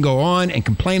 and I can go on and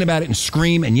complain about it and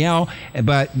scream and yell,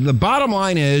 but the bottom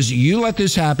line is you let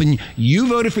this happen. You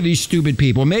voted for these stupid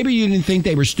people. Maybe you didn't think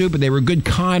they were stupid. They were good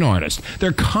con artists.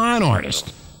 They're con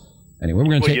artists. Anyway, we're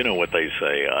going to take... you know what they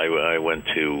say. I went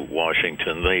to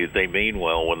Washington. They mean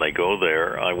well when they go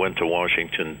there. I went to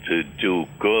Washington to do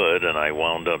good, and I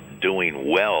wound up doing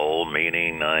well,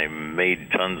 meaning I made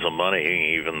tons of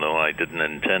money, even though I didn't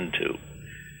intend to.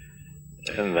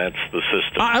 And that's the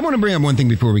system. I want to bring up one thing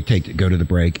before we go to the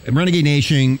break. Renegade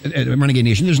Nation,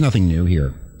 there's nothing new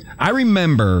here. I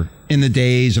remember in the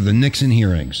days of the Nixon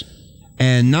hearings,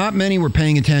 and not many were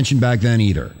paying attention back then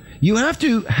either. You have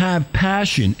to have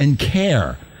passion and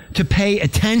care to pay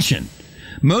attention.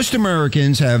 Most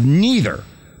Americans have neither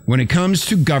when it comes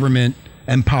to government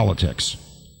and politics.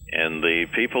 And the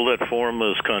people that formed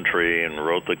this country and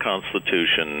wrote the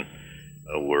Constitution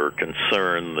were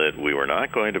concerned that we were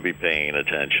not going to be paying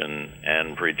attention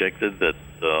and predicted that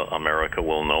America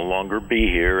will no longer be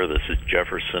here. This is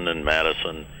Jefferson and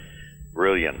Madison.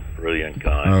 Brilliant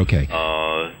guy. Okay.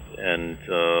 Well,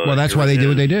 that's why they did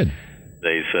what they did.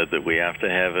 They said that we have to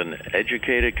have an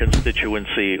educated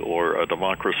constituency or a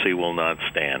democracy will not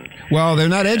stand. Well, they're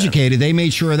not educated. They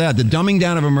made sure of that. The dumbing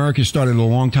down of America started a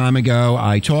long time ago.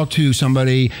 I talked to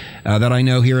somebody that I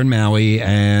know here in Maui,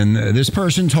 and this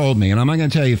person told me, and I'm not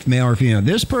going to tell you if male or female,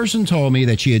 this person told me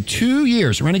that she had 2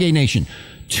 years, Renegade Nation,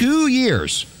 2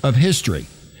 years of history.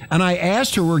 And I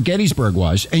asked her where Gettysburg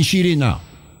was, and she didn't know.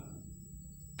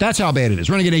 That's how bad it is.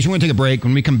 Renegade Nation, we're going to take a break.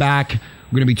 When we come back,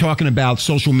 we're going to be talking about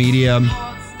social media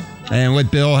and what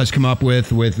Bill has come up with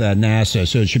NASA.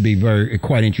 So it should be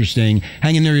quite interesting.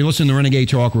 Hang in there. You listen to Renegade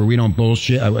Talk where we don't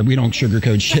bullshit. We don't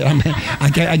sugarcoat shit.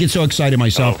 I get so excited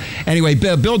myself. Anyway,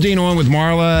 Bill Dean on with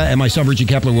Marla and myself, Richie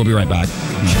Kepler. We'll be right back.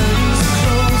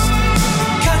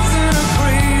 Cats in a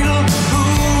cradle, who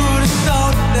would have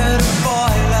thought that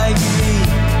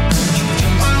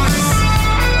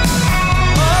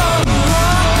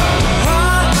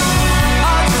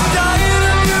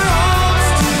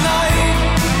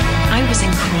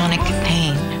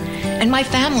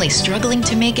family struggling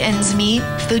to make ends meet,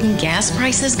 food and gas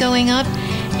prices going up.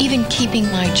 Even keeping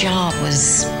my job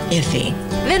was iffy.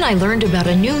 Then I learned about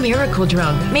a new miracle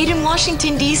drug made in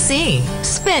Washington, D.C.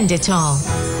 Spenditol.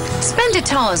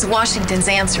 Spenditol is Washington's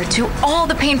answer to all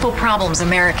the painful problems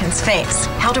Americans face.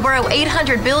 How to borrow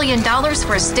 $800 billion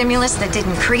for a stimulus that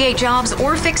didn't create jobs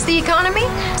or fix the economy?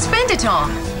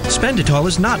 Spenditol. Spenditol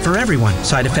is not for everyone.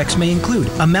 Side effects may include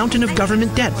a mountain of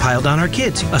government debt piled on our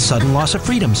kids, a sudden loss of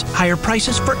freedoms, higher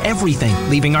prices for everything,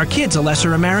 leaving our kids a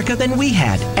lesser America than we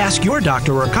had. Ask your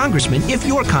doctor or congressman if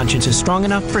your conscience is strong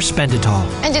enough for Spenditol.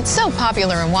 And it's so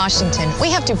popular in Washington, we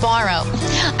have to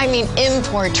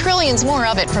import trillions more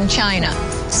of it from China.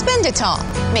 Spenditol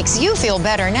makes you feel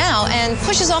better now and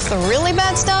pushes off the really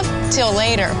bad stuff till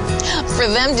later, for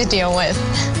them to deal with.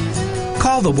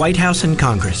 Call the White House and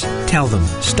Congress. Tell them,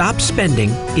 stop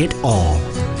spending it all.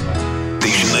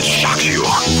 Station that shocks you.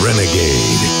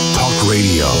 Renegade Talk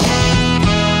Radio.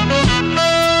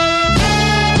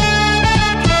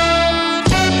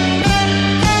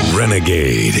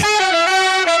 Renegade.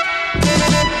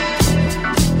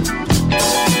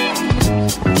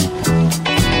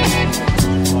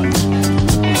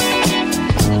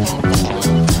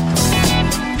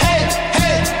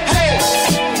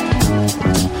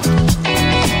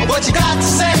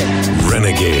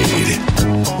 Renegade.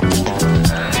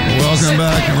 Welcome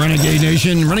back to Renegade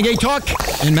Nation. Renegade Talk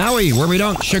in Maui, where we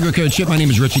don't sugarcoat shit. My name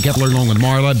is Richie Kepler, along with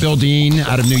Marla. Bill Dean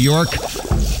out of New York,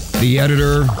 the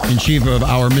editor-in-chief of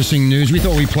Our Missing News. We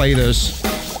thought we'd play this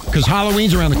because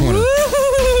Halloween's around the corner.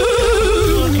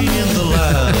 Looking in the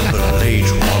lab late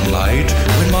one night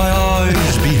when my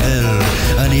eyes beheld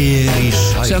an eerie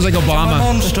sight. Sounds like Obama. A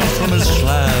monster from his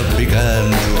slab began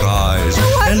to rise.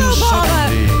 And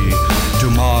suddenly, to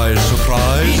my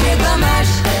surprise, He did the mash.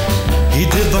 He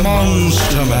did the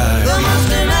monster mash. The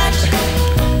monster mash.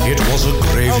 It was a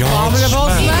graveyard Abominable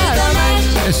smash. He did the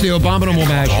mash. It's the abominable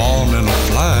mash. On in a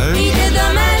flash. He did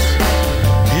the mash.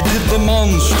 He did the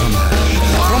monster mash.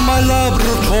 From my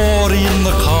laboratory in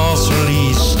the castle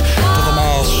east to the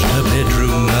master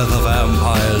bedroom where the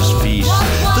vampires feast.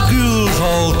 The ghouls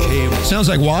all came. Sounds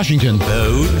like Washington.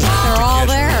 They're all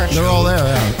there. They're all there,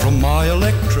 yeah. From my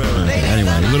electro. Anyway,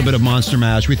 a little bit of Monster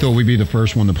Mash. We thought we'd be the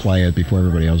first one to play it before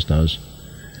everybody else does.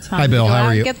 Hi, Bill. How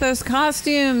are you? Get those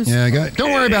costumes. Yeah,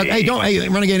 don't worry about. Hey,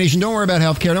 Renegade Nation. Don't worry about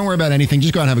healthcare. Don't worry about anything.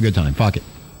 Just go out and have a good time. Fuck it.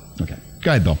 Okay.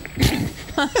 Go ahead, Bill.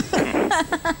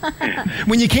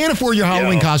 When you can't afford your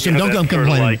Halloween costume, don't come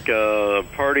complaining. Like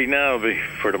party now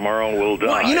for tomorrow we'll die.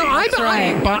 Well, you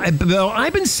know, Bill,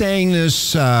 I've been saying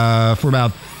this for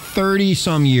about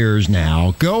 30-some years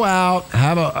now. Go out,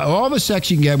 have all the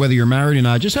sex you can get, whether you're married or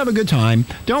not. Just have a good time.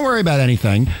 Don't worry about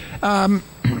anything. Because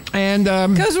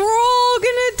we're all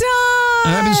gonna die.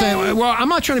 I've been saying, well, I'm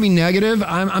not trying to be negative.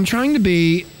 I'm trying to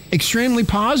be extremely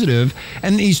positive,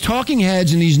 and these talking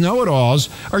heads and these know-it-alls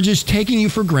are just taking you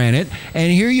for granted,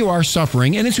 and here you are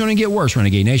suffering, and it's going to get worse,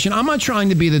 Renegade Nation. I'm not trying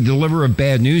to be the deliverer of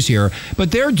bad news here, but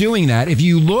they're doing that. If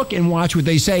you look and watch what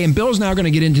they say, and Bill's now going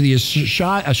to get into the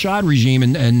Assad regime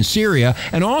in Syria,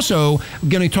 and also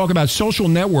going to talk about social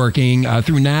networking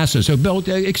through NASA. So, Bill,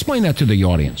 explain that to the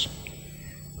audience.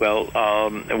 Well,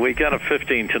 we got a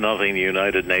 15-0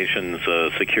 United Nations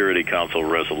Security Council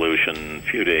resolution a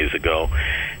few days ago,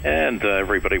 and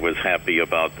everybody was happy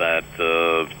about that.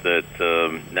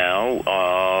 Now,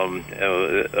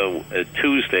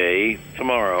 Tuesday,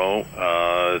 tomorrow,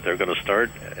 they're going to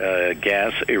start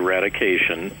gas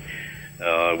eradication.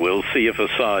 We'll see if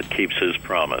Assad keeps his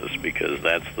promise, because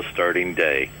that's the starting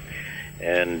day.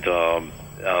 And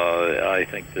I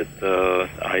think that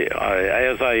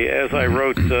as I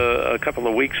wrote a couple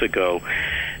of weeks ago,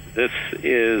 this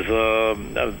is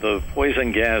the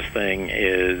poison gas thing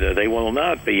is they will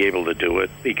not be able to do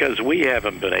it because we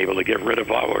haven't been able to get rid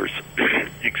of ours.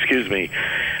 Excuse me.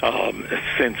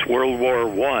 Since World War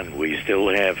I, we still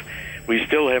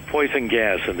have poison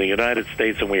gas in the United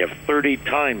States, and we have 30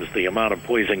 times the amount of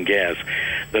poison gas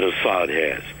that Assad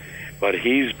has. But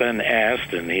he's been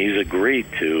asked, and he's agreed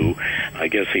to, I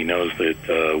guess he knows that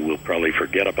we'll probably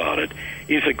forget about it,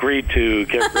 he's agreed to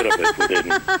get rid of it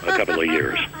within a couple of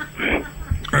years.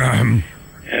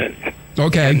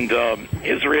 Okay. And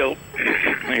Israel,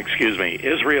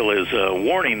 Israel is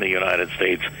warning the United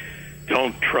States,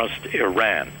 don't trust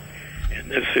Iran.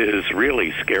 And this is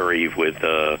really scary with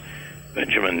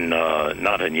Benjamin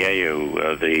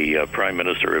Netanyahu, the Prime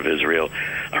Minister of Israel,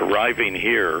 arriving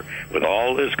here with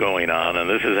all this going on, and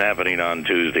this is happening on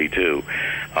Tuesday too,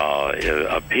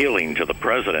 appealing to the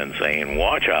president, saying,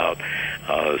 watch out,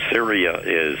 Syria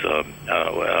is,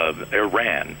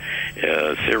 Iran,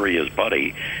 Syria's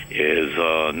buddy, is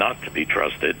not to be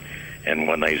trusted, And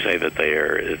when they say that they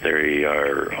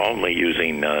are only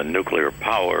using nuclear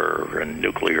power and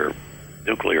nuclear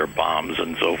bombs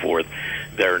and so forth,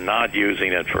 they're not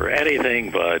using it for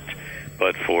anything but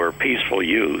for peaceful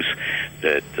use.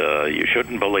 That you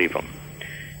shouldn't believe them.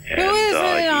 Who is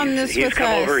it on this He's with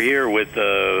come us? over here with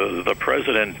the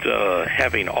president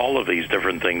having all of these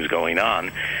different things going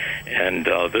on, and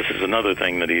this is another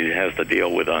thing that he has to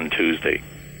deal with on Tuesday.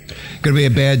 Going to be a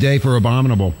bad day for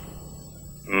Abominable.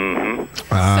 Mm-hmm.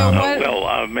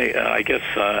 I guess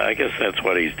that's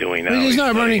what he's doing now. He's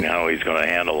not studying running. how he's going to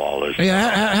handle all this.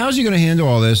 Yeah, how's he going to handle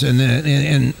all this?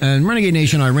 And Renegade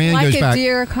Nation, Iran Like goes a back.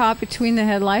 deer caught between the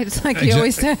headlights, like he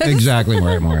always does. Exactly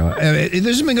right, Marla. This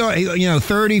has been going,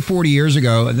 30, 40 years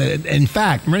ago. In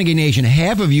fact, Renegade Nation,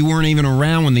 half of you weren't even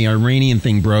around when the Iranian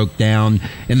thing broke down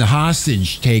in the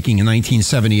hostage taking in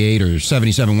 1978 or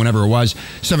 77, whenever it was,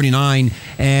 79.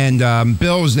 And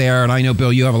Bill was there, and I know,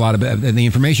 Bill, you have a lot of the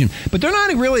information. But they're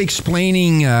not really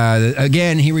explaining,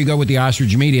 again, here we go with the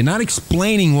ostrich media, not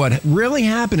explaining what really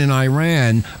happened in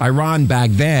Iran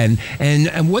back then,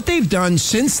 and what they've done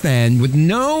since then with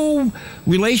no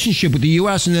relationship with the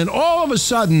U.S. And then all of a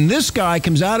sudden, this guy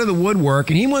comes out of the woodwork,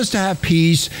 and he wants to have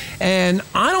peace, and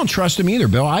I don't trust him either,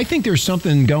 Bill. I think there's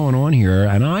something going on here,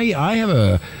 and I have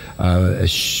a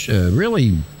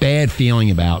really bad feeling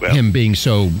about him being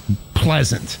so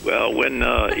pleasant. Well, when you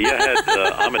had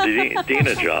Ahmadinejad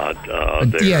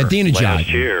Ahmadinejad last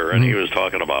year, and he was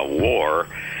talking about war,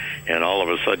 and all of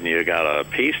a sudden you got a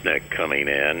peacenik coming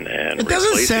in and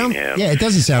replacing him. Yeah, it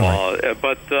doesn't sound right.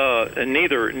 But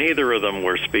neither of them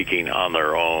were speaking on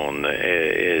their own.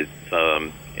 It's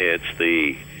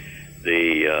the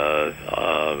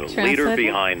leader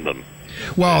behind them.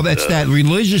 Well, that's that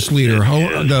religious leader.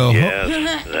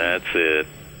 Yes, that's it.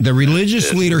 The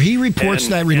religious leader, he reports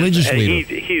that religious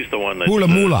leader. He's the one that's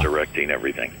directing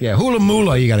everything. Yeah, Hula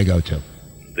Mula you got to go to.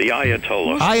 The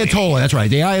Ayatollah. Ayatollah, that's right.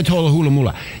 The Ayatollah Hula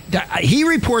Mula. He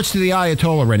reports to the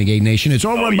Ayatollah, Renegade Nation. It's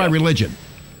all run by religion.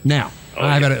 Now,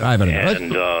 I've had it.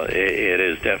 And it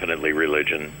is definitely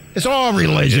religion. It's all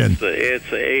religion.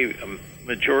 It's a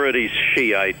majority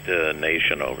Shiite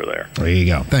nation over there. There you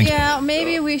go. Thank you. Yeah,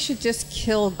 maybe we should just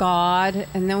kill God,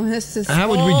 and then this How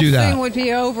would we whole do that? thing would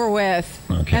be over with.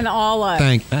 Okay. And Allah.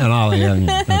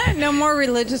 Okay. No more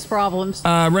religious problems.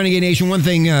 Renegade Nation, one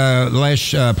thing, the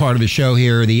last part of the show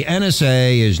here, the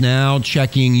NSA is now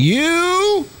checking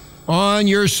you on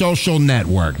your social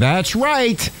network. That's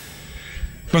right.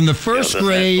 From the first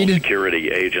grade, National Security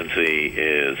Agency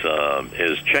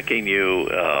is checking you,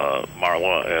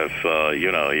 Marla. If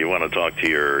you want to talk to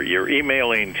you're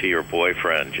emailing to your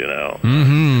boyfriend.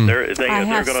 Mm-hmm. They're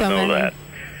going to know that.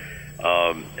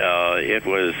 It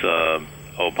was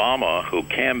Obama who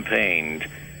campaigned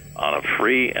on a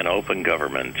free and open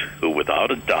government, who,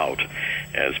 without a doubt,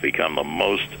 has become the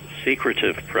most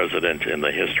secretive president in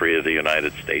the history of the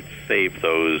United States, save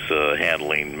those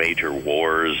handling major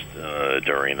wars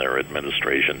during their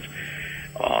administrations.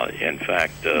 In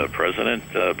fact, President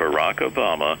Barack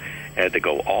Obama had to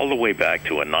go all the way back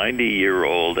to a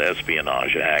 90-year-old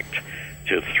Espionage Act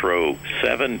to throw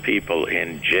 7 people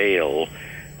in jail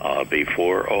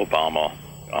before Obama.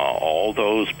 All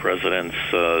those presidents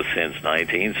since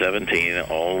 1917,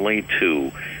 only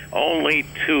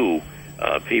two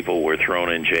people were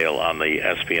thrown in jail on the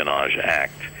Espionage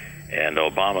Act, and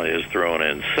Obama is thrown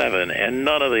in 7, and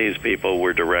none of these people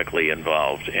were directly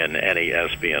involved in any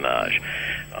espionage.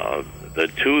 The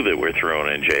 2 that were thrown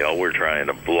in jail were trying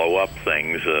to blow up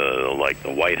things like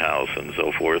the White House and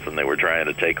so forth, and they were trying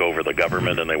to take over the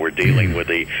government, and they were dealing with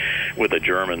the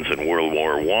Germans in World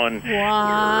War I,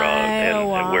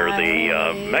 where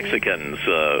the Mexicans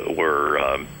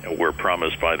were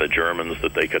promised by the Germans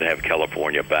that they could have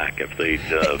California back if they'd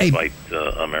fight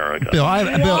America. Bill, but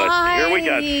here we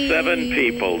got 7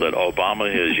 people that Obama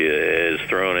has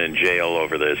thrown in jail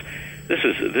over this.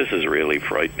 This is really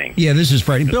frightening. Yeah, this is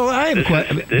frightening. Bill, I have a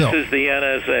question. This is the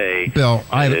NSA. Bill,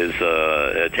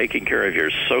 is taking care of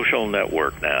your social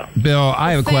network now. Bill,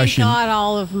 I have a question. Thank God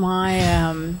all of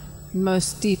my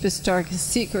most deepest,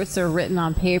 darkest secrets are written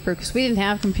on paper, because we didn't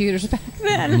have computers back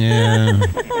then. Yeah.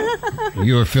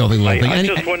 You're a filthy little thing. I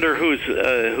just wonder who's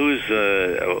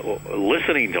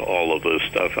listening to all of this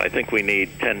stuff. I think we need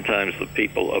 10 times the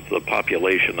people of the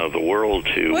population of the world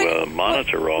to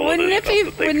monitor all of this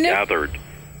stuff that they've gathered.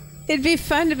 It'd be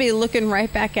fun to be looking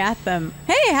right back at them.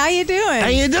 Hey, how you doing? How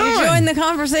you doing? You join the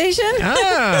conversation?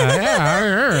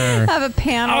 Yeah. Have a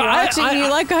panel watching you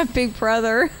like a Big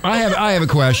Brother. I have a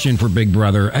question for Big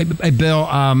Brother. Hey, Bill,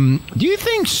 do you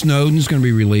think Snowden's going to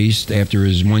be released after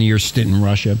his 1-year stint in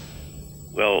Russia?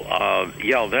 Well,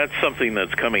 Yeah, that's something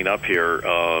that's coming up here.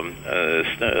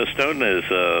 Snowden is,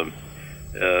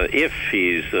 if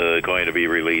he's going to be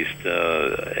released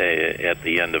at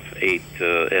the end of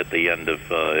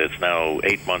it's now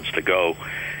 8 months to go.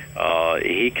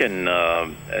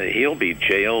 He'll be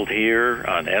jailed here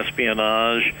on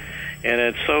espionage. And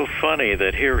it's so funny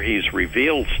that here he's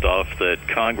revealed stuff that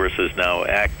Congress is now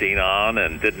acting on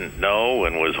and didn't know,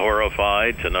 and was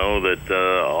horrified to know that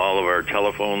all of our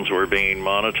telephones were being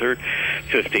monitored,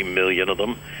 50 million of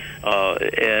them. I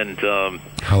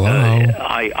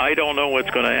don't know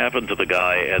what's going to happen to the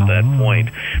guy at that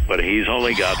point, but he's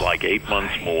only got like 8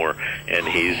 months more, and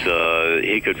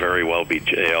he could very well be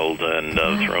jailed and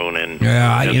thrown in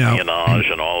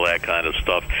espionage and all that kind of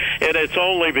stuff. And it's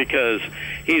only because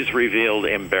he's revealed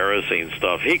embarrassing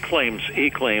stuff. He claims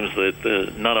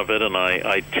that none of it, and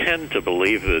I tend to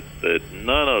believe that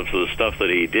none of the stuff that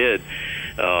he did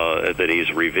that he's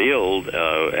revealed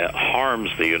harms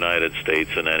the United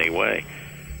States in any way.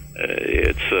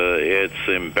 It's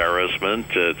embarrassment.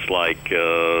 It's like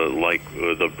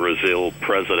the Brazil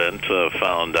president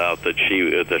found out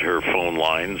that her phone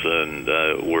lines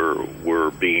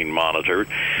were being monitored,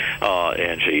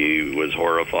 and she was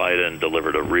horrified and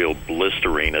delivered a real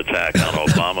blistering attack on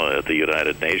Obama at the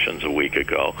United Nations a week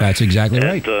ago. That's exactly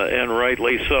right, and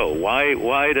rightly so.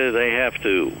 Why do they have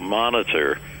to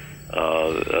monitor?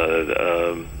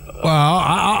 Well,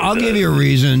 I'll give you a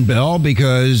reason, Bill,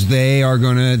 because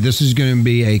this is going to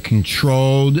be a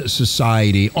controlled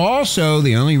society. Also,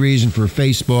 the only reason for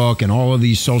Facebook and all of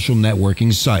these social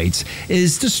networking sites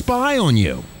is to spy on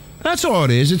you. That's all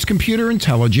it is. It's computer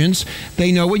intelligence.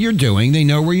 They know what you're doing. They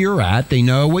know where you're at. They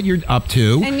know what you're up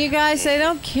to. And you guys, they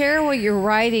don't care what you're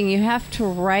writing. You have to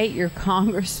write your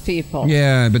Congress people.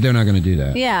 Yeah, but they're not going to do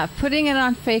that. Yeah, putting it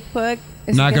on Facebook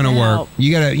is not going to work. Help.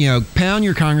 You got to, pound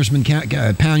your congressmen,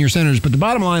 pound your senators. But the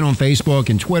bottom line on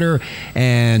Facebook and Twitter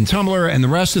and Tumblr and the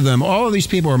rest of them, all of these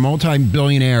people are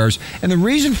multi-billionaires. And the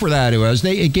reason for that was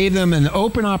it gave them an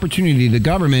open opportunity, the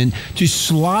government, to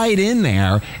slide in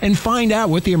there and find out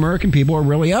what the American people are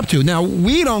really up to. Now,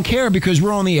 we don't care because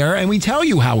we're on the air and we tell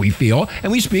you how we feel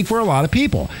and we speak for a lot of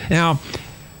people. Now,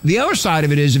 the other side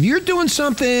of it is if you're doing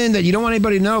something that you don't want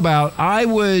anybody to know about, I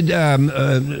would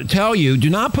tell you, do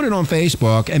not put it on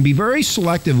Facebook and be very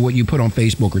selective what you put on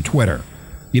Facebook or Twitter.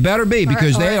 You better be,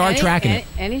 because they are tracking it.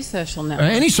 Any social network.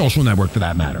 Any social network for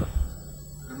that matter.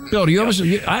 Bill, do you ever...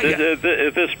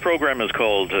 This program is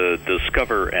called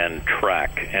Discover and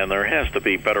Track, and there has to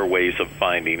be better ways of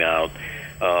finding out.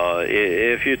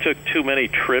 If you took too many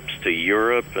trips to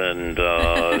Europe, and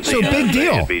so big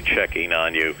deal. They'd be checking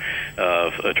on you,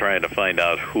 trying to find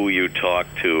out who you talk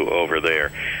to over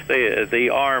there. The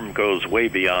arm goes way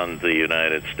beyond the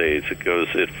United States.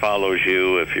 It follows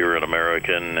you if you're an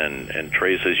American, and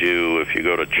traces you if you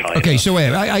go to China. Okay, so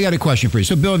wait, I got a question for you.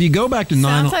 So, Bill, if you go back to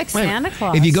Sounds like Santa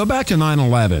Claus. If you go back to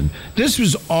 9/11, this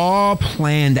was all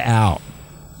planned out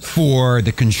for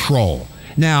the control.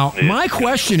 Now, my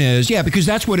question is, because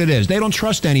that's what it is. They don't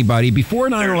trust anybody. Before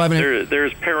 9/11...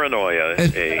 There's paranoia.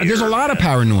 There's a lot of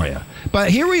paranoia.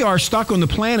 But here we are stuck on the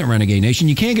planet, Renegade Nation.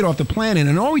 You can't get off the planet,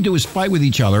 and all we do is fight with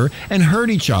each other and hurt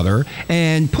each other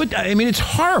and it's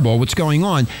horrible what's going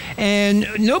on. And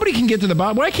nobody can get to the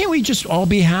bottom. Why can't we just all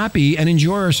be happy and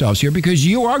enjoy ourselves here? Because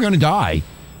you are going to die.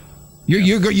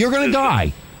 You're going to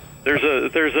die.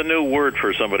 There's a new word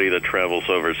for somebody that travels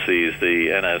overseas. The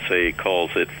NSA calls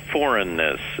it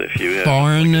foreignness. If you have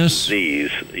foreignness,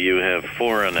 disease, you have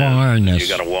foreignness. Foreignness. You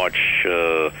got to watch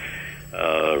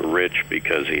Rich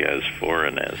because he has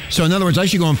foreignness. So in other words, I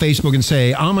should go on Facebook and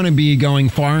say I'm going to be going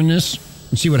foreignness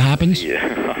and see what happens.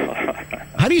 Yeah.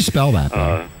 How do you spell that?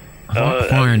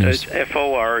 Foreignness.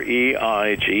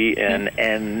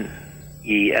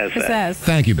 FOREIGNNESS.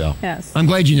 Thank you, Bill. Yes. I'm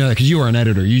glad you know that because you are an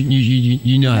editor.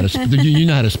 You know how to you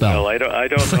know how to spell. Well, I don't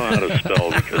know how to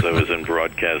spell because I was in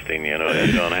broadcasting. You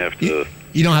don't have to.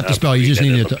 You don't have to spell. You just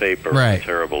need to paper. Right. I'm a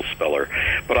terrible speller,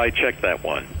 but I checked that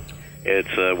one.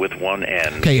 It's with one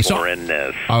N. Okay,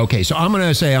 foreignness. Okay, so I'm going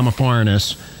to say I'm a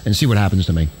foreignness and see what happens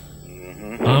to me.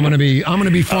 I'm gonna be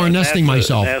foreign nesting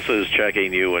myself. NASA's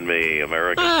checking you and me,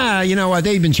 Americans. You know what?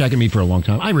 They've been checking me for a long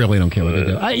time. I really don't care what they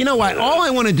do. You know what? All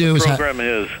I want to do is... The program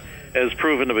has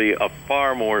proven to be a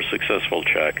far more successful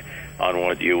check on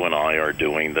what you and I are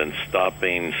doing than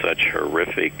stopping such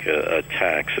horrific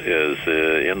attacks as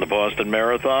in the Boston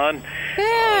Marathon.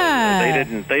 Yeah.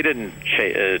 They didn't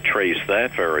trace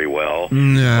that very well.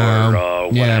 No. Or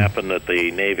what happened at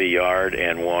the Navy Yard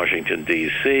in Washington,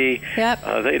 D.C.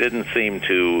 Yep. They didn't seem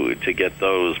to get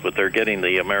those, but they're getting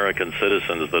the American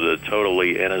citizens that are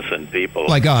totally innocent people.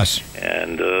 Like us.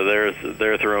 And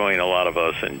they're throwing a lot of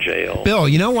us in jail. Bill,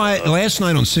 you know what? Last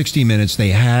night on 60 Minutes, they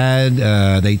had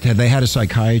a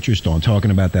psychiatrist on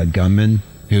talking about that gunman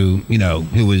who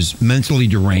was mentally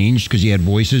deranged because he had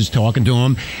voices talking to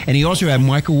him, and he also had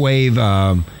microwave.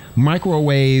 What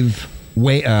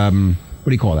do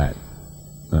you call that?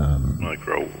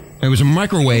 Microwave. It was a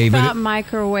microwave. Thought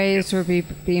microwaves were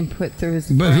being put through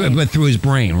his brain. But through his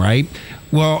brain, right?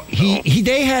 Well,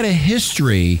 they had a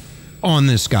history on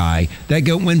this guy that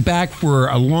went back for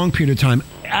a long period of time.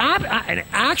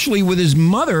 Actually, with his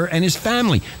mother and his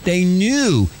family, they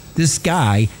knew this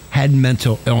guy had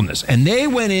mental illness. And they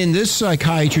went in, this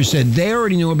psychiatrist said they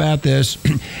already knew about this,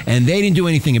 and they didn't do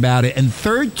anything about it. And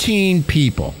 13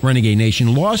 people, Renegade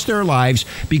Nation, lost their lives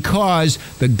because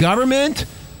the government,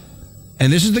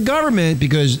 and this is the government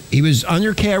because he was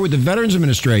under care with the Veterans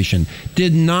Administration,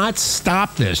 did not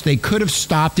stop this. They could have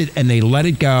stopped it, and they let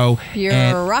it go.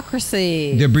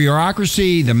 Bureaucracy. The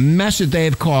bureaucracy, the mess that they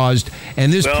have caused,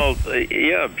 and this. Well,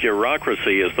 yeah,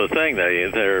 bureaucracy is the thing.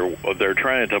 They're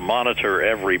trying to monitor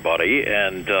everybody,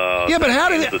 and but how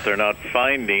did that they're not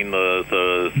finding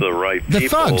the right the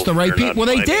people. Thugs, the right people. Well,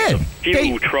 they did.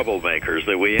 Few troublemakers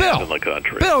that we have in the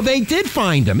country. Bill, they did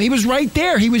find him. He was right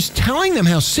there. He was telling them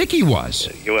how sick he was.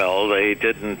 Well, they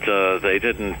didn't do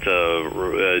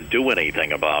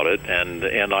anything about it,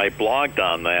 and I blogged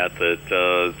on that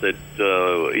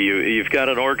you've got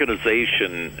an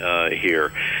organization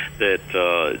here that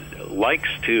likes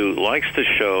to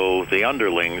show the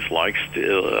underlings likes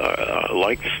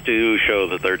to show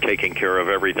that they're taking care of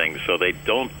everything, so they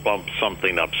don't bump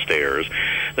something upstairs.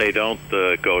 They don't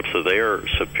go to their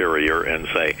superior and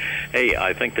say, "Hey,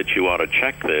 I think that you ought to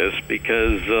check this,"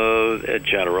 because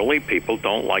generally people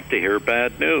don't like to hear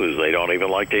bad news. They don't even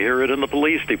like to hear it in the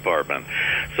police department.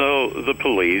 So the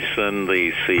police and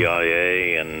the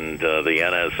CIA and the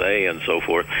NSA and so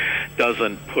forth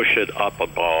doesn't push it up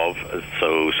above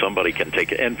so somebody can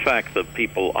take it. In fact, the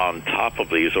people on top of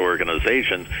these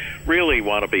organizations really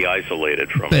want to be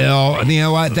isolated from Bill, you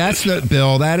know what?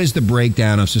 That is the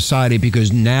breakdown of society,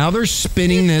 because now they're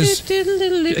spinning this.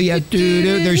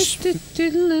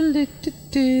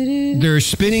 They're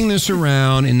spinning this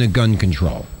around in the gun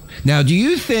control. Now, do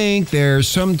you think there's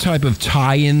some type of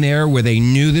tie in there where they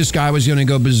knew this guy was going to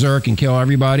go berserk and kill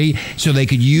everybody, so they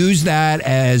could use that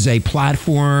as a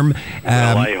platform?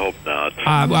 Well, I hope not.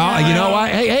 Well, you know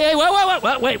what? Hey,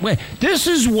 wait. This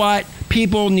is what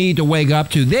people need to wake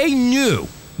up to. They knew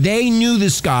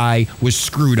this guy was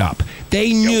screwed up.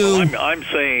 They knew. Yeah, well, I'm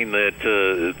saying that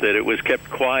it was kept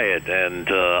quiet,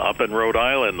 and up in Rhode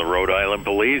Island, the Rhode Island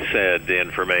police had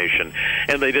information,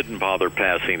 and they didn't bother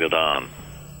passing it on.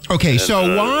 Okay,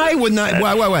 so why would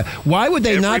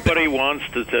they not? Everybody wants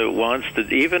to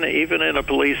even in a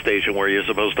police station where you're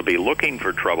supposed to be looking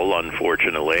for trouble.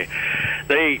 Unfortunately,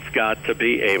 they've got to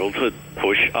be able to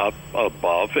push up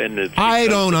above. And I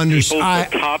don't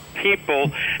understand. The top people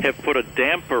have put a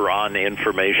damper on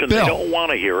information. Bill, they don't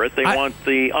want to hear it. They want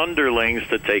the underlings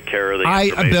to take care of the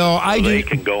information. They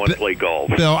can go and play golf.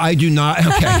 Bill, I do not.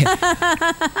 Okay,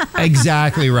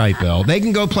 exactly right, Bill. They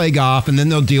can go play golf, and then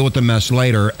they'll deal with the mess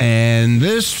later. And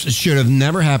this should have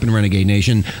never happened, Renegade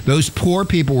Nation. Those poor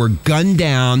people were gunned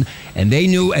down, and they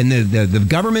knew, and the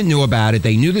government knew about it.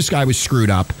 They knew this guy was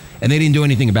screwed up, and they didn't do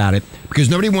anything about it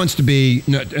because nobody wants to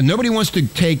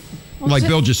take, like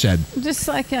Bill just said. Just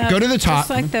like go to the top. Just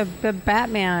like the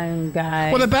Batman guy.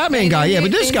 Well, the Batman guy, yeah,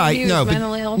 but this guy, no,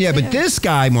 but this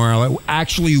guy, Marla,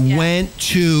 actually went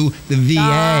to the VA.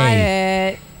 Got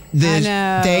it. I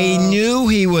know. They knew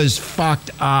he was fucked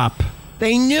up.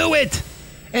 They knew it.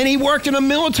 And he worked in a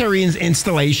military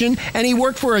installation, and he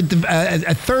worked for a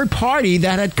third party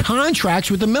that had contracts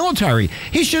with the military.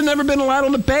 He should have never been allowed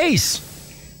on the base.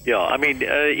 Yeah, I mean,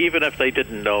 even if they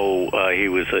didn't know he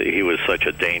was such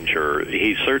a danger,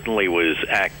 he certainly was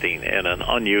acting in an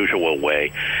unusual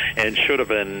way, and should have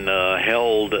been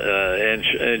held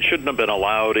and shouldn't have been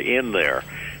allowed in there.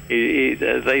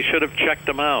 They should have checked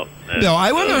him out. Bill,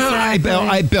 I wonder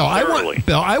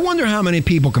I wonder how many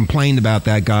people complained about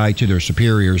that guy to their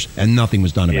superiors, and nothing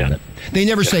was done about it. They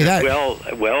never say that.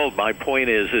 Well, my point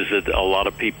is that a lot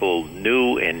of people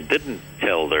knew and didn't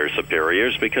tell their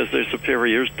superiors because their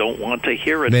superiors don't want to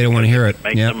hear it. They don't want to hear it.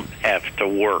 Make them have have to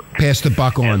work. Pass the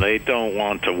buck on. And they don't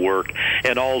want to work.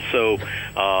 And also,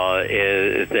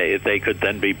 they could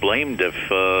then be blamed if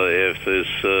this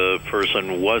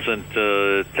person wasn't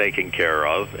taken care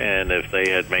of, and if they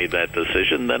had made that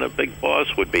decision, then a big boss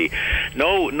would be.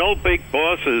 No big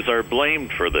bosses are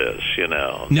blamed for this, you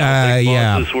know. No big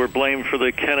bosses were blamed for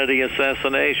the Kennedy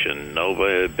assassination.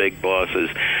 No big bosses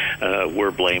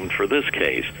were blamed for this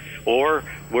case. Or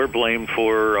were blamed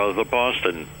for the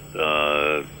Boston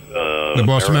the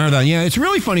Boston Marathon. Yeah, it's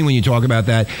really funny when you talk about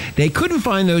that. They couldn't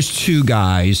find those two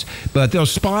guys, but they'll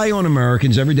spy on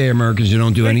Americans, everyday Americans who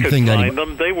don't do anything. They could find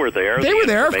them. They were there. They were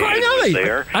there. Of course, I know they.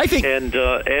 There. I think,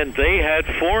 and they had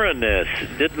foreignness,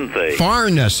 didn't they?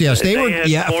 Foreignness, yes, they were.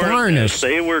 Yeah, foreignness.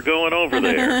 They were going over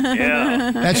there.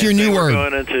 Yeah, that's your new word.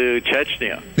 Going into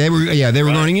Chechnya. They were. Yeah, they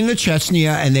were going into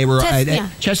Chechnya, and they were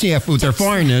Chechnya with their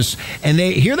foreignness, and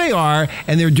here they are,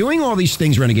 and they're doing all these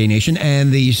things, Renegade Nation,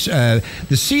 and the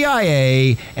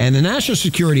CIA and the National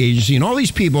Security Agency and all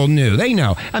these people knew. They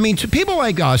know. I mean, to people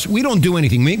like us, we don't do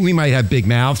anything. We might have big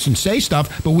mouths and say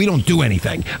stuff, but we don't do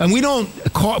anything. And we don't,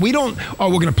 oh,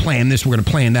 we're going to plan this, we're going to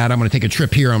plan that, I'm going to take a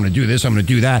trip here, I'm going to do this, I'm going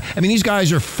to do that. I mean, these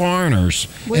guys are foreigners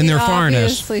in their foreignness. We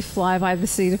obviously fly by the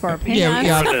seat of our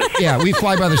pants. Yeah, we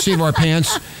fly by the seat of our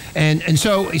pants. And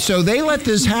so they let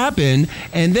this happen,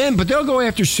 but they'll go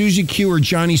after Susie Q or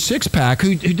Johnny Sixpack,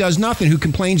 who does nothing, who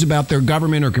complains about their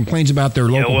government or complains about their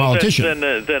local politician.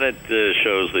 Then it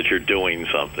shows that you're doing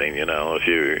something. You know,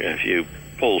 if you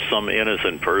pull some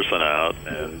innocent person out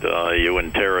and you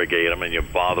interrogate them and you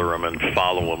bother them and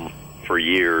follow them for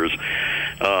years,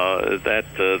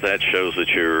 that shows that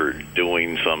you're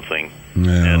doing something.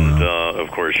 Yeah. And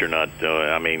of course, you're not.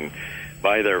 I mean,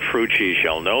 by their fruit ye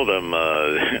shall know them,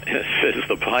 says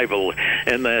the Bible,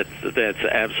 and that's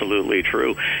absolutely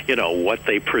true. You know what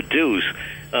they produce.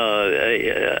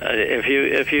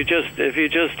 If you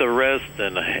just arrest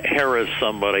and harass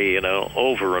somebody, you know,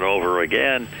 over and over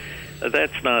again,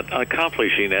 that's not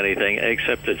accomplishing anything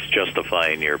except it's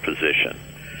justifying your position.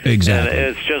 Exactly. And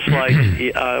it's just like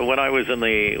when I was in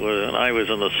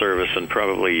the service, and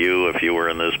probably you, if you were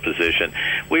in this position,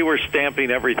 we were stamping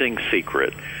everything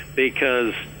secret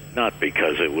not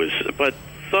because it was, but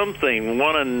something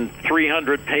 1 in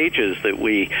 300 pages that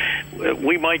we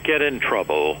might get in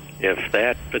trouble if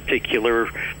that particular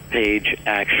page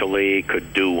actually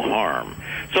could do harm.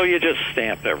 So you just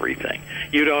stamp everything.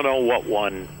 You don't know what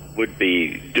one would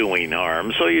be doing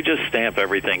harm, so you just stamp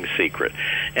everything secret,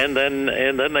 and then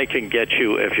they can get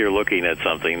you if you're looking at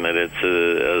something that it's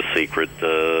a secret,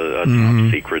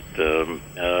 top secret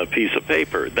piece of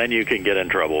paper. Then you can get in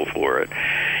trouble for it,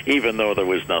 even though there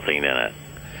was nothing in it.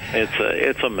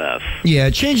 It's a mess. Yeah,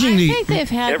 changing the. I think they've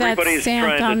had everybody's that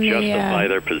stamped trying to on justify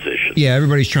their position. Yeah,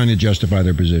 everybody's trying to justify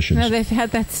their positions. No, they've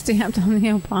had that stamped on the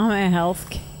Obama health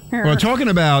care. Well, talking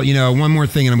about, one more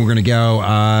thing, and then we're going to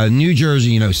go. New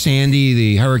Jersey, Sandy,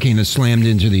 the hurricane that slammed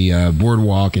into the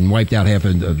boardwalk and wiped out half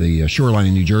of the shoreline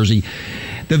in New Jersey.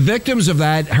 The victims of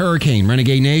that hurricane,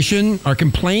 Renegade Nation, are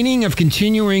complaining of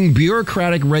continuing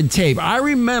bureaucratic red tape. I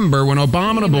remember when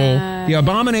the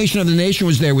abomination of the nation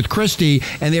was there with Christie,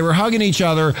 and they were hugging each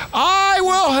other. I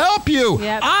will help you.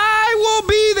 Yep. I will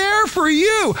be there for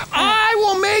you. I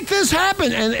will make this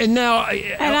happen. And now...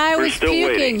 And I was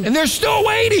puking. And they're still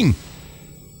waiting.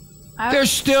 They're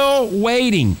still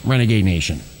waiting, Renegade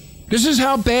Nation. This is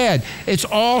how bad. It's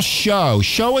all show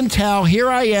and tell. Here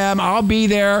I am. I'll be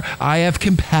there. I have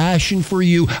compassion for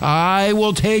you. I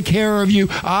will take care of you.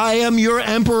 I am your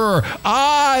emperor.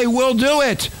 I will do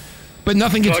it. But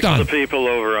nothing gets done. Talk to the people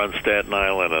over on Staten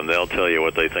Island, and they'll tell you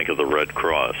what they think of the Red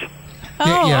Cross.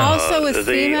 Also with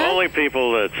the FEMA? only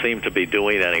people that seem to be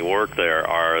doing any work there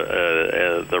are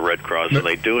the Red Cross, and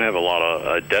they do have a lot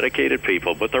of dedicated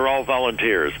people, but they're all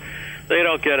volunteers. They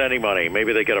don't get any money.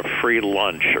 Maybe they get a free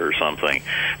lunch or something.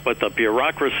 But the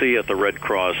bureaucracy at the Red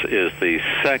Cross is the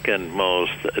second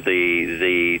most.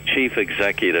 The chief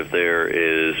executive there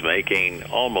is making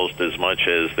almost as much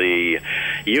as the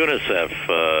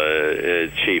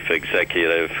UNICEF chief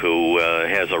executive, who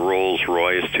has a Rolls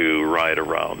Royce to ride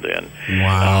around in.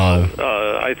 Wow.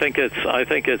 I think it's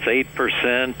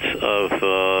 8% of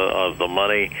the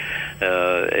money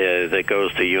that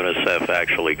goes to UNICEF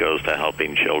actually goes to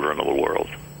helping children of the world.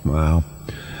 Wow.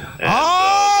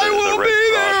 And, the Red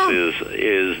Cross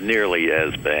is nearly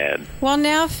as bad. Well,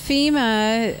 now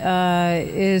FEMA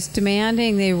is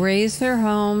demanding they raise their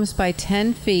homes by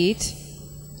 10 feet,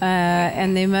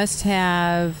 and they must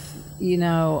have,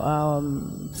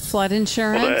 flood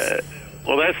insurance.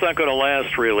 Well, that's not going to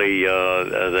last, really.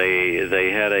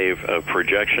 They had a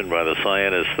projection by the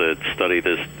scientists that study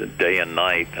this day and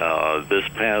night this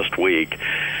past week,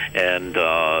 and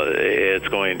it's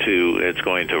going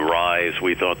to rise.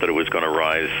 We thought that it was going to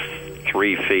rise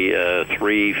 3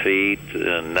 feet,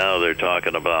 and now they're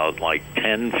talking about like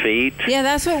 10 feet. Yeah,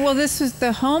 that's what. Well, this is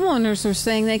the homeowners are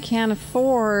saying they can't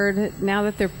afford now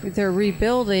that they're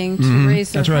rebuilding to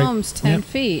raise their homes 10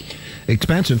 feet.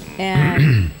 Expensive.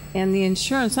 And the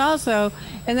insurance also.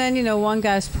 And then one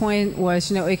guy's point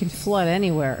was it can flood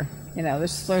anywhere.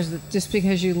 There's just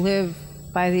because you live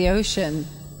by the ocean.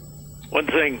 One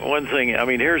thing. I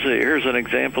mean, here's an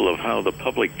example of how the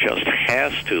public just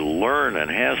has to learn and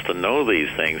has to know these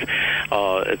things.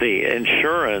 The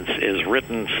insurance is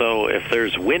written so if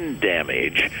there's wind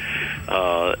damage,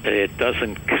 it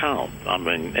doesn't count. I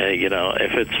mean,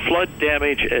 if it's flood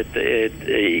damage,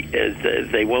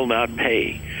 they will not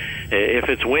pay. If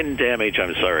it's wind damage,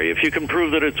 I'm sorry. If you can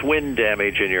prove that it's wind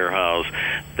damage in your house,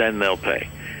 then they'll pay.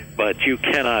 But you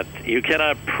cannot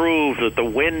prove that the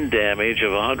wind damage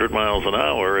of 100 miles an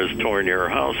hour has torn your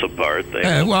house apart.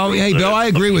 Hey, Bill, I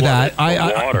agree with that.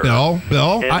 Bill,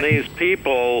 and these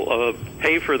people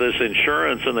pay for this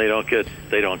insurance, and they don't get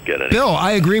it. Bill,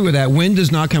 I agree with that. Wind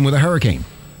does not come with a hurricane.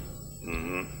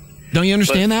 Don't you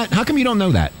understand that? How come you don't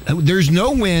know that? There's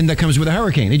no wind that comes with a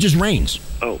hurricane. It just rains.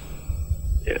 Oh.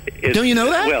 Don't you know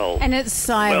that? Well, and it's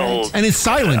silent. And it's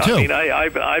silent too. I mean,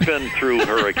 I've been through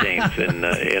hurricanes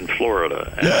in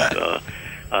Florida, and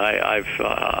I've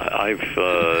had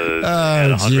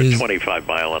 125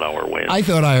 mile an hour winds. I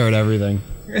thought I heard everything.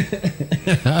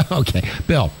 Okay,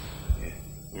 Bill.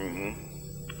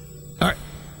 All right.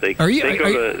 They go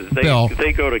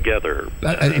together.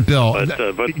 Bill,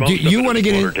 but most do you want to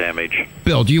get water damage?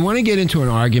 Bill, do you want to get into an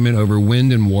argument over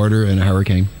wind and water and a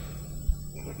hurricane?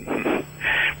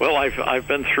 Well, I've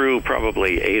been through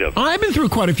probably 8 of them. I've been through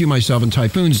quite a few myself in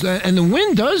typhoons, and the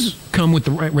wind does come with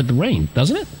the rain,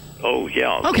 doesn't it? Oh,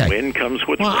 yeah. Okay. The wind comes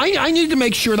with rain. I needed to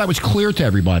make sure that was clear to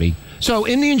everybody. So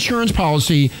in the insurance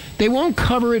policy, they won't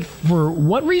cover it for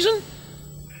what reason?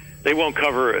 They won't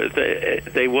cover.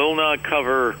 They will not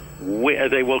cover.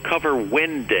 They will cover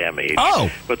wind damage. Oh.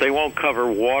 But they won't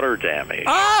cover water damage.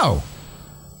 Oh.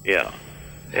 Yeah.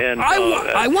 And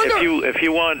I wonder if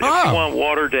you want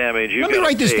water damage, you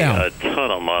got to pay a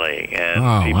ton of money,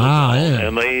 and people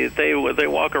and they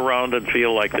walk around and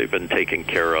feel like they've been taken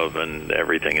care of and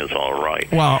everything is all right.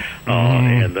 Well,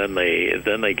 and then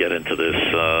they get into this.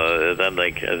 Then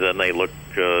they look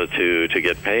to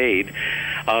get paid.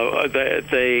 I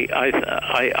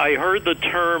heard the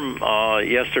term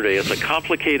yesterday. It's a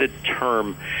complicated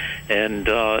term, and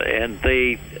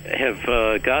they have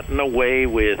gotten away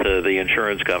with the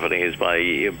insurance companies by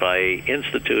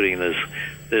instituting this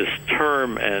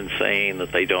term and saying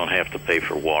that they don't have to pay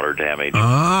for water damage.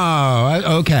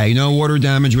 Oh, okay. No water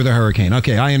damage with a hurricane.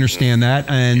 Okay, I understand that.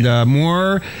 And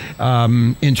more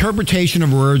interpretation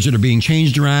of words that are being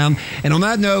changed around. And on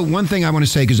that note, one thing I want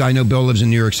to say, because I know Bill lives in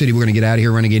New York City, we're going to get out of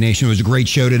here, Renegade Nation. It was a great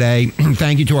show today.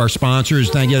 Thank you to our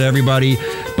sponsors. Thank you to everybody.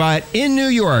 But in New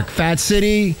York, Fat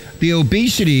City, the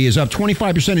obesity is up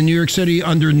 25% in New York City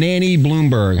under Nanny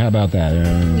Bloomberg. How about that?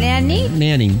 Nanny?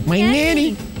 Nanny. My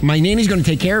nanny. My nanny's going to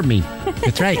take care of me.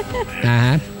 That's right.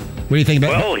 Uh-huh. What do you think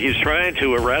about Well, he's trying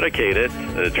to eradicate it,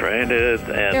 the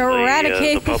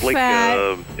public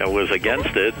was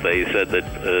against it. They said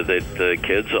that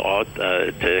kids ought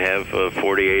to have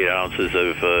 48 ounces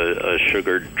of a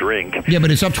sugared drink. Yeah,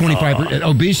 but it's up 25%.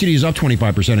 Obesity is up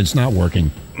 25%. It's not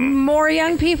working. More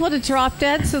young people to drop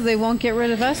dead so they won't get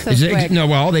rid of us so quick. No,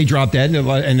 well, they drop dead,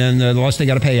 and then the less they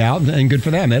got to pay out, and good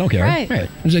for them. They don't care. Right.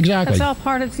 Exactly. That's all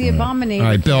part of the abomination.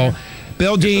 All right,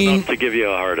 Bill Dean. Enough to give you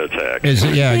a heart attack. Going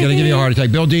to give you a heart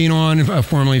attack. Bill Dean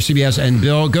formerly of CBS. And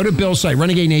Bill, go to Bill's site,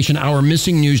 Renegade Nation,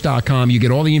 OurMissingNews.com. You get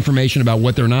all the information about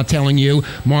what they're not telling you.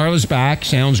 Marla's back.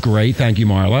 Sounds great. Thank you,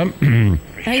 Marla.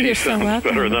 You're so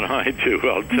welcome. Better than I do,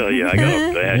 I'll tell you. I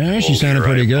got she sounded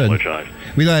pretty good.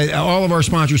 We like all of our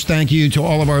sponsors. Thank you to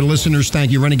all of our listeners.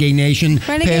 Thank you, Renegade Nation.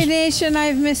 Renegade Nation,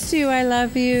 I've missed you. I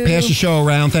love you. Pass the show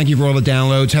around. Thank you for all the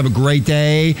downloads. Have a great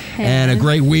day and a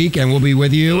great week, and we'll be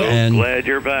with you. Glad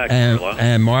you're back, Marla.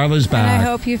 And Marla's back. And I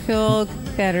hope you feel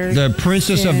better. The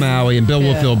Princess of Maui, and Bill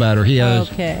will feel better. He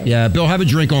has. Okay. Yeah, Bill, have a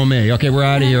drink on me. Okay, we're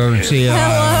out of here. See you.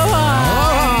 Hello.